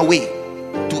 run away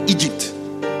to Egypt.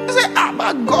 He said,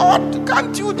 but God,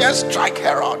 can't you just strike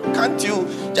Herod? Can't you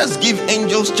just give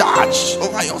angels charge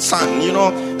over your son? You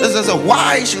know, this is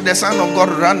why should the son of God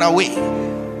run away?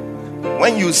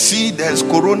 When you see there's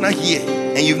corona here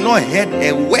and you've not heard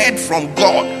a word from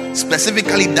God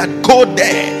specifically that go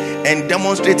there and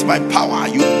demonstrate my power,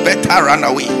 you better run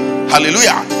away.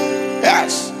 Hallelujah.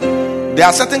 Yes. There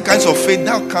are certain kinds of faith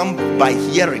that come by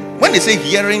hearing. When they say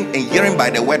hearing and hearing by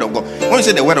the word of God, when you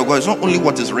say the word of God, it's not only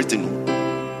what is written.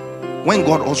 When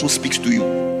God also speaks to you,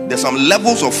 there's some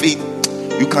levels of faith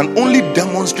you can only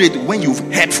demonstrate when you've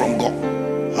heard from God.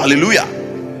 Hallelujah.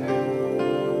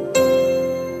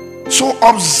 So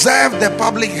observe the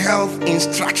public health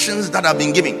instructions that have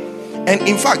been given. And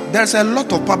in fact, there's a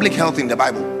lot of public health in the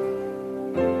Bible.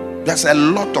 There's a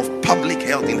lot of public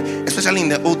health, especially in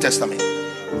the Old Testament,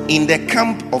 in the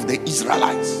camp of the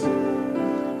Israelites.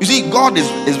 You see, God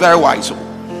is very wise. So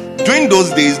during those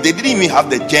days, they didn't even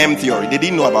have the germ theory. They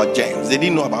didn't know about germs. They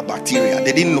didn't know about bacteria.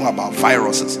 They didn't know about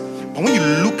viruses. But when you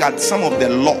look at some of the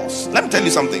laws, let me tell you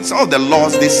something. Some of the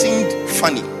laws, they seemed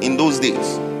funny in those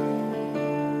days.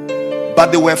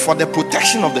 But they were for the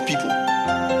protection of the people.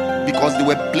 Because they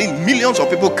were playing, millions of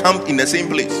people camped in the same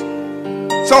place.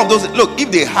 Some of those, look,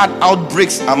 if they had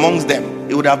outbreaks amongst them,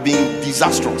 it would have been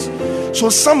disastrous. So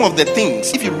some of the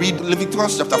things, if you read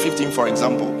Leviticus chapter 15, for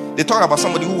example, they talk about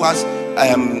somebody who has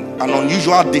an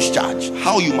unusual discharge,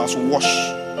 how you must wash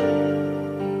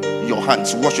your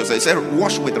hands, wash yourself. It said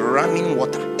wash with running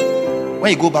water.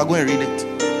 When you go back, go and read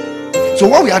it. So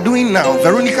what we are doing now,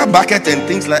 Veronica Bucket and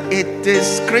things like it is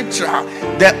scriptural.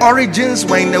 The origins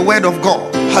were in the word of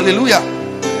God. Hallelujah.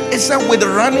 It said with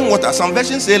running water. Some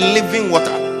versions say living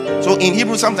water. So in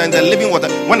Hebrew, sometimes the living water,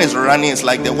 when it's running, it's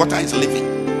like the water is living.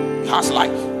 It has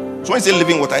life. So when it's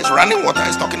living water, it's running water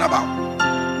it's talking about.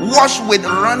 Wash with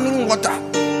running water.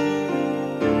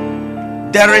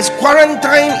 There is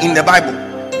quarantine in the Bible.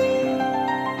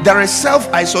 There is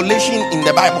self-isolation in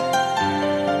the Bible.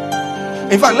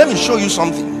 In fact, let me show you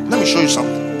something.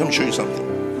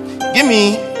 Give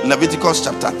me Leviticus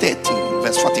chapter 13,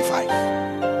 verse 45.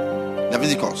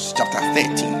 Leviticus chapter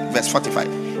 13, verse 45.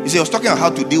 You see, he was talking about how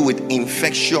to deal with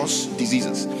infectious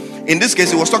diseases. In this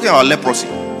case, he was talking about leprosy.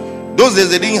 Those days,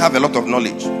 they didn't have a lot of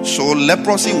knowledge. So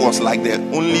leprosy was like the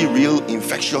only real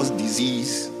infectious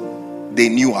disease they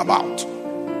knew about.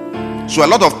 So a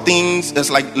lot of things, it's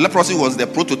like leprosy was the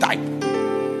prototype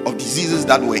of diseases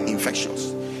that were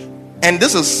infectious. And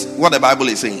this is what the Bible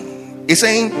is saying. It's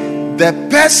saying the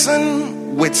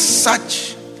person with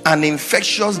such an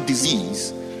infectious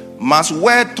disease must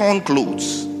wear torn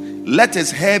clothes, let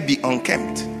his hair be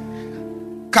unkempt,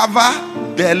 cover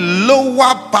the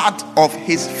lower part of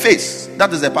his face.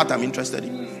 That is the part I'm interested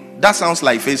in. That sounds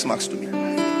like face masks to me.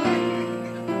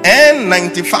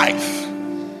 N95.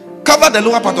 Cover the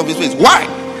lower part of his face. Why?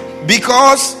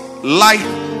 Because like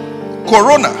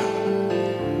corona,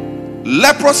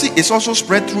 leprosy is also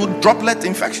spread through droplet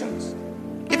infections.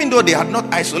 Even though they had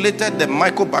not isolated the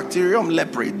Mycobacterium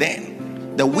leprae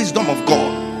then, the wisdom of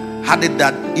God had it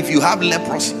that if you have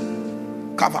leprosy,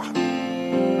 cover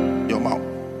your mouth,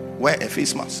 wear a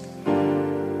face mask.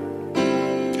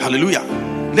 Hallelujah.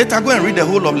 Later, go and read the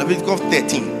whole of Leviticus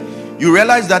 13. You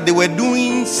realize that they were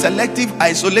doing selective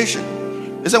isolation.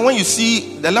 They said when you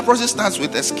see the leprosy starts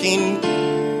with a skin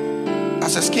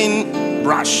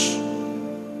brush,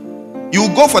 you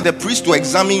go for the priest to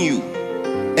examine you,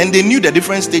 and they knew the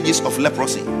different stages of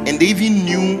leprosy, and they even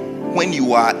knew when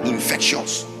you are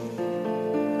infectious.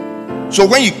 So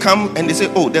when you come and they say,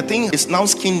 oh, the thing is now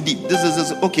skin deep, this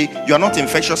is okay, you are not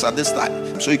infectious at this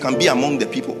time, so you can be among the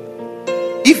people.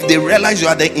 If they realize you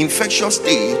are the infectious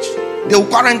stage, they will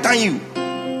quarantine you.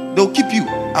 They'll keep you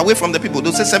away from the people.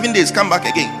 They'll say 7 days, come back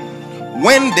again.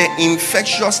 When the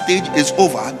infectious stage is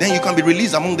over, then you can be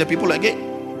released among the people again.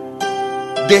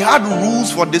 They had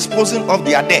rules for disposing of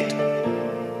their dead,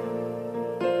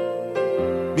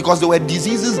 because there were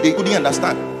diseases they couldn't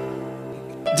understand.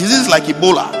 Diseases like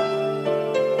Ebola.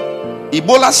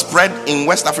 Ebola spread in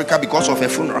West Africa because of a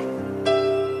funeral.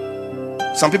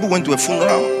 Some people went to a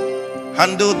funeral,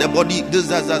 handled the body, this,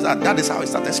 that. That is how it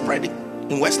started spreading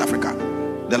in West Africa.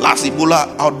 The last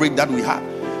Ebola outbreak that we had.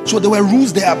 So there were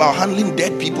rules there about handling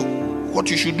dead people. What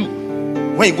you should do.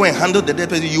 When you go and handle the dead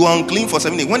person, you are unclean for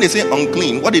 7 days. When they say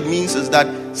unclean, what it means is that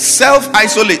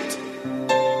self-isolate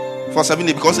for 7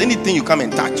 days, because anything you come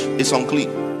and touch is unclean.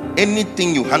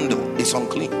 Anything you handle is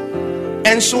unclean.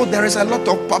 And so there is a lot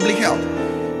of public health.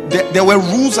 There were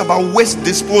rules about waste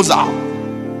disposal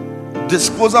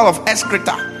of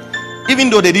excreta. Even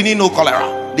though they didn't know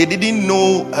cholera, they didn't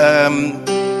know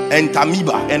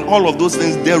entamoeba and all of those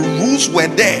things, the rules were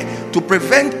there to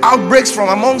prevent outbreaks from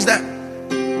amongst them.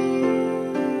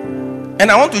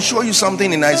 And I want to show you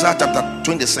something in Isaiah chapter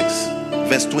 26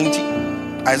 verse 20.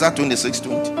 Isaiah 26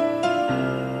 20.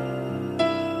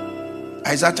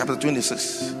 Isaiah chapter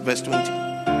 26 verse 20.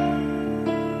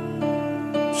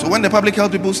 So when the public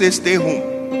health people say stay home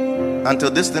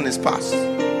until this thing is passed,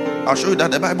 I'll show you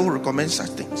that the Bible recommends such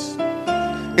things.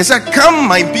 It said, come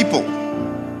my people,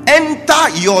 enter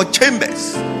your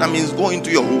chambers. That means go into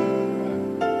your home.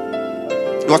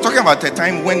 He was talking about a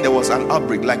time when there was an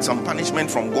outbreak, like some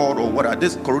punishment from God or whatever.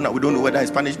 This corona, we don't know whether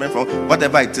it's punishment from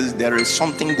whatever it is. There is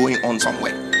something going on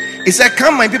somewhere. He said,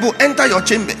 come my people, enter your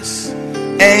chambers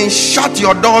and shut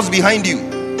your doors behind you.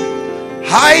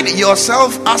 Hide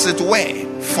yourself as it were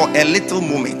for a little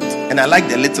moment. And I like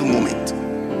the little moment,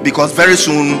 because very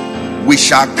soon we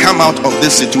shall come out of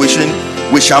this situation.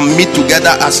 We shall meet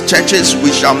together as churches.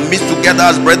 We shall meet together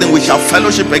as brethren. We shall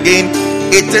fellowship again.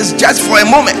 It is just for a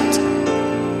moment.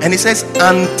 And he says,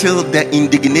 until the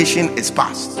indignation is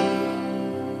past.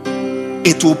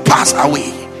 It will pass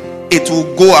away. It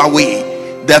will go away.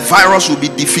 The virus will be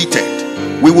defeated.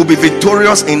 We will be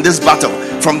victorious in this battle.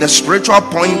 From the spiritual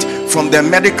point, from the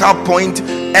medical point,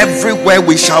 everywhere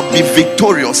we shall be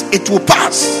victorious. It will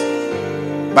pass.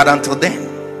 But until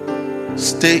then,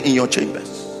 stay in your chambers.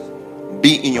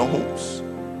 Be in your homes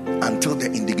until the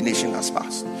indignation has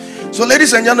passed. So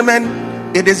ladies and gentlemen,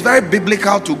 it is very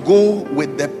biblical to go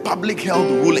with the public health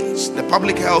rulings, the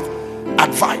public health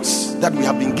advice that we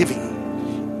have been giving.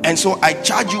 And so I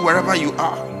charge you, wherever you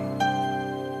are,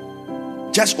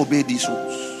 just obey these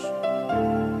rules.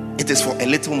 It is for a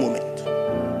little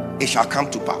moment. It shall come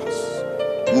to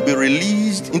pass. We'll be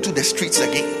released into the streets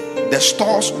again. The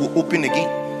stores will open again.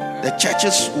 The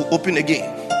churches will open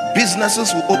again.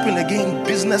 Businesses will open again.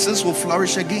 Businesses will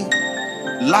flourish again.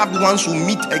 Loved ones will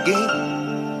meet again.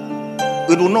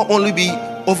 It will not only be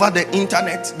over the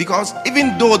internet, because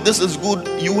even though this is good,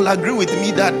 you will agree with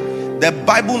me that the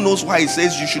Bible knows why it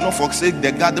says you should not forsake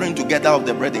the gathering together of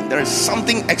the brethren. There is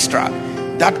something extra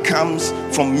that comes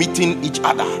from meeting each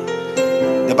other.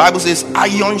 The Bible says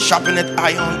iron sharpeneth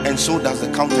iron, and so does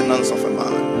the countenance of a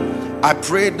man. I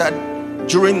pray that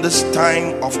during this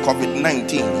time of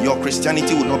COVID-19, your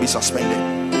Christianity will not be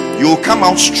suspended. You will come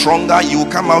out stronger. You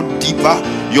will come out deeper.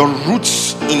 Your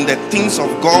roots in the things of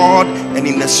God and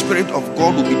in the Spirit of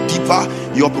God will be deeper.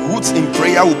 Your roots in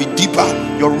prayer will be deeper.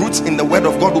 Your roots in the Word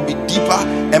of God will be deeper.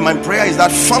 And my prayer is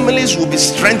that families will be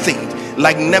strengthened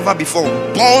like never before.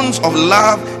 Bonds of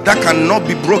love that cannot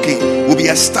be broken will be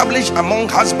established among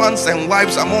husbands and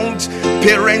wives, amongst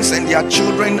parents and their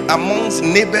children, amongst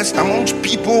neighbors, amongst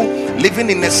people living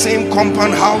in the same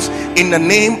compound house, in the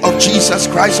name of Jesus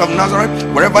Christ of Nazareth.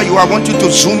 Wherever you are, I want you to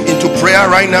zoom into prayer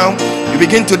right now. You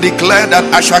begin to declare that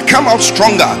I shall come out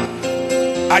stronger.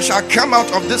 I shall come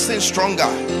out of this thing stronger.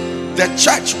 The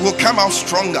church will come out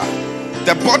stronger.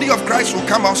 The body of Christ will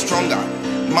come out stronger.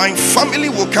 My family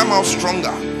will come out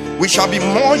stronger. We shall be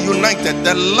more united.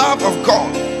 The love of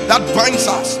God that binds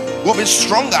us will be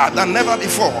stronger than never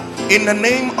before. In the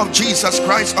name of Jesus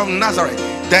Christ of Nazareth,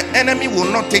 the enemy will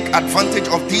not take advantage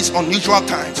of these unusual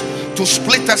times to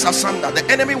split us asunder. The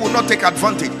enemy will not take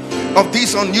advantage of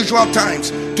these unusual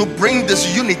times to bring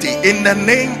disunity. In the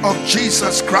name of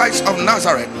Jesus Christ of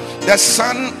Nazareth, the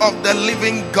Son of the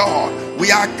living God, we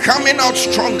are coming out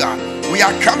stronger. We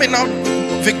are coming out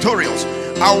victorious.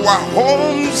 Our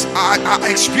homes are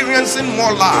experiencing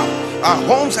more love. Our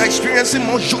homes are experiencing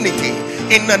more unity.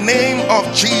 In the name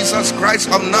of Jesus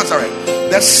Christ of Nazareth,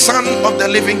 the Son of the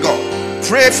living God.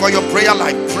 Pray for your prayer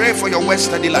life. Pray for your word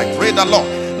study life. Pray the Lord.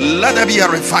 Let there be a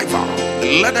revival.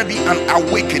 Let there be an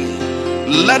awakening.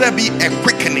 Let there be a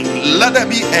quickening. Let there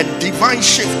be a divine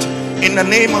shift. In the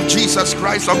name of Jesus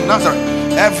Christ of Nazareth,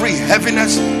 every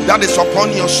heaviness that is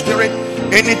upon your spirit,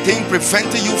 anything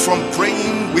preventing you from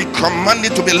praying, we command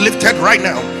it to be lifted right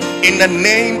now. In the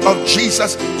name of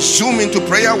Jesus, zoom into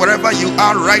prayer wherever you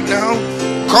are right now.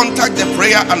 Contact the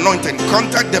prayer anointing.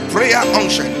 Contact the prayer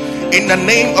unction. In the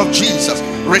name of Jesus,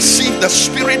 receive the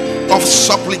spirit of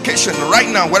supplication right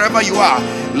now wherever you are.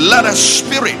 Let the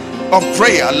spirit of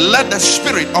prayer, let the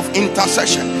spirit of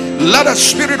intercession, let the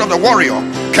spirit of the warrior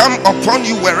come upon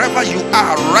you wherever you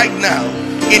are right now.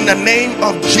 In the name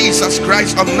of Jesus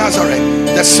Christ of Nazareth,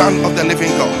 the Son of the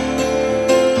living God.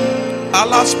 Our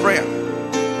last prayer.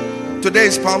 Today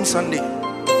is Palm Sunday,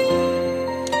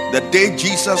 the day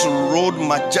Jesus rode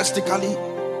majestically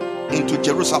into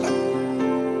Jerusalem.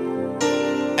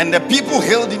 And the people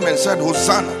hailed him and said,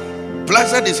 Hosanna,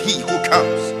 blessed is he who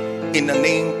comes in the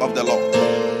name of the Lord.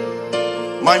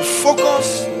 My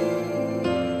focus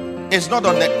is not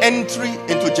on the entry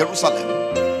into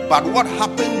Jerusalem, but what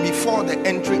happened before the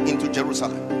entry into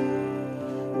Jerusalem.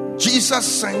 Jesus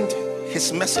sent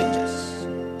his messengers.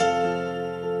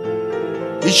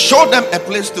 He showed them a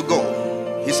place to go.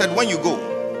 He said, when you go,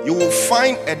 you will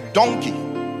find a donkey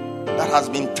that has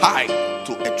been tied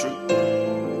to a tree.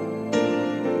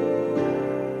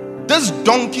 This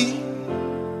donkey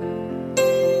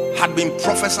had been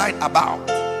prophesied about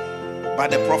by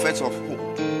the prophets of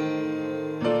old,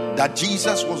 that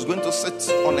Jesus was going to sit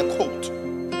on a colt.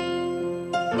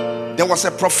 There was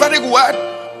a prophetic word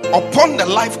upon the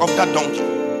life of that donkey.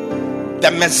 The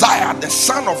Messiah, the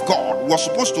Son of God, was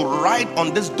supposed to ride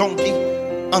on this donkey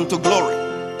unto glory.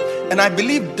 And I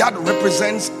believe that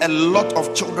represents a lot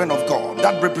of children of God.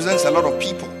 That represents a lot of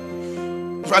people.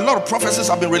 A lot of prophecies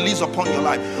have been released upon your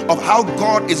life of how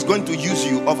God is going to use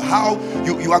you, of how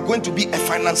you are going to be a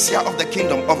financier of the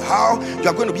kingdom, of how you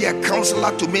are going to be a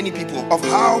counselor to many people, of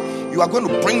how you are going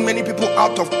to bring many people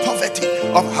out of poverty,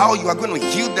 of how you are going to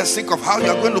heal the sick, of how you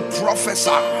are going to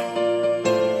prophesy.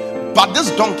 But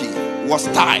this donkey was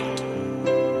tied.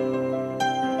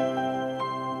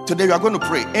 Today we are going to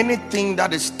pray. Anything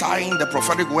that is tying the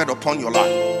prophetic word upon your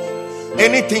life,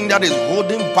 anything that is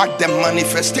holding back the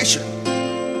manifestation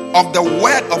of the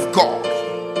word of God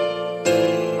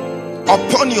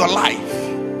upon your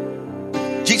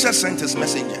life, Jesus sent his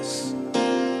messengers.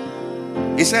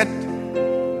 He said,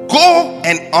 go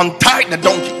and untie the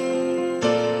donkey,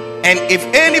 and if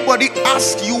anybody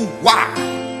asks you why,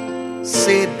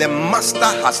 Say, the master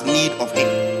has need of him.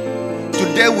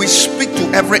 Today we speak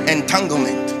to every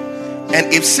entanglement.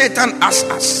 And if Satan asks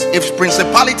us, if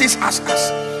principalities ask us,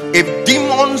 if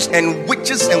demons and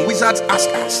witches and wizards ask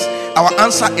us, our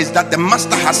answer is that the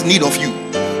master has need of you.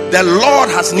 The Lord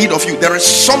has need of you. There is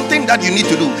something that you need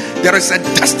to do. There is a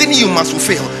destiny you must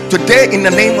fulfill. Today, in the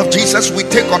name of Jesus, we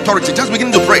take authority. Just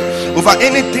begin to pray over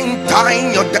anything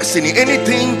tying your destiny,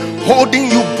 anything holding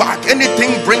you back,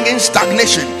 anything bringing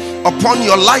stagnation upon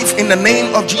your life in the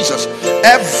name of Jesus.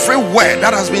 Every word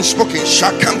that has been spoken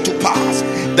shall come to pass.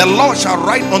 The Lord shall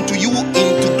write unto you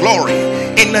into glory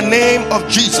in the name of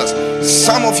Jesus.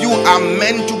 Some of you are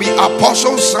meant to be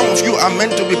apostles, some of you are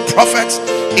meant to be prophets,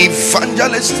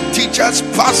 evangelists, teachers,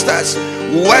 pastors,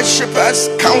 worshippers,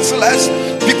 counselors,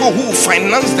 people who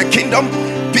finance the kingdom,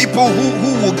 people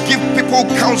who will give people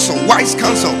counsel, wise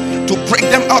counsel, to break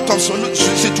them out of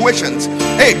situations.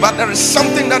 Hey, but there is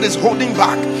something that is holding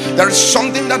back. There is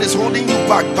something that is holding you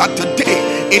back. But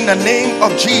today, in the name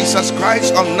of Jesus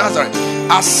Christ of Nazareth,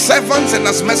 as servants and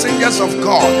as messengers of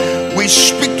God, we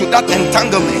speak to that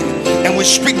entanglement and we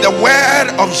speak the word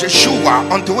of Yeshua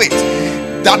unto it,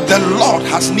 that the Lord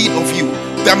has need of you,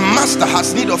 the master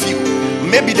has need of you.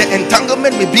 Maybe the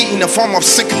entanglement may be in the form of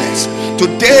sickness.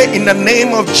 Today, in the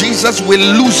name of Jesus, we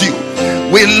lose you.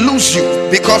 We lose you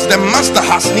because the master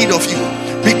has need of you.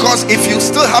 Because if you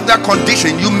still have that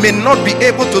condition, you may not be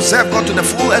able to serve God to the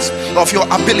fullest of your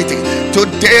ability.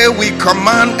 Today we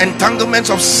command entanglements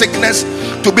of sickness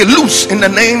to be loose in the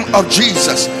name of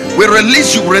Jesus. We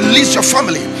release you, release your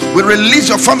family, we release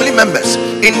your family members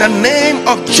in the name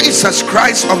of Jesus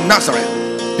Christ of Nazareth,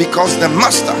 because the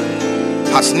master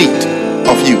has need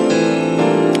of you.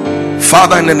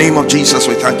 Father, in the name of Jesus,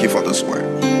 we thank you for this word.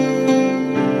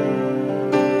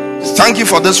 Thank you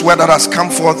for this word that has come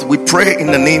forth. We pray in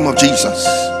the name of Jesus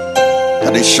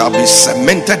that it shall be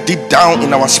cemented deep down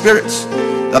in our spirits,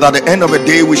 that at the end of the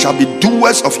day we shall be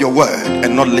doers of your word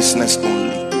and not listeners only.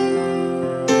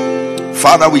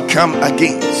 Father, we come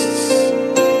against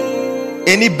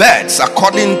any birds,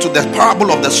 according to the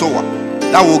parable of the sower,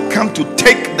 that will come to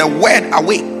take the word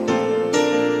away.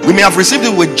 We may have received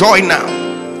it with joy now,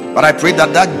 but I pray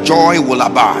that that joy will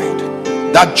abide,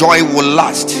 that joy will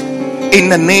last, in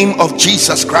the name of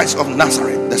Jesus Christ of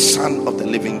Nazareth, the Son of the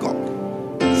living God.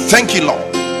 Thank you, Lord.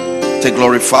 Take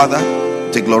glory, Father.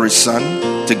 Take glory, Son.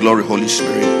 Take glory, Holy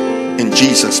Spirit. In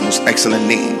Jesus' most excellent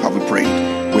name have we prayed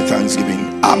with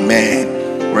thanksgiving. Amen.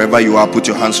 Wherever you are, put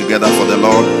your hands together for the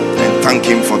Lord and thank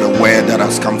him for the word that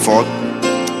has come forth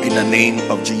in the name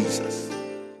of Jesus.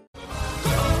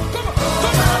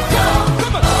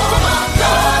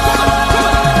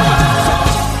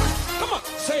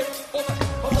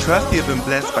 Trust you have been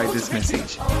blessed by this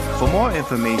message. For more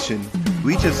information,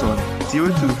 reach us on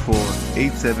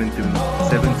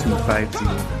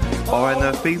 024-873-7250 or on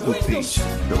our Facebook page,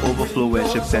 The Overflow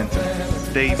Worship Center.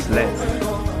 Stay blessed.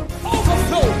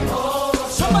 Overflow.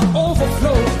 Someone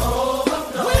overflow.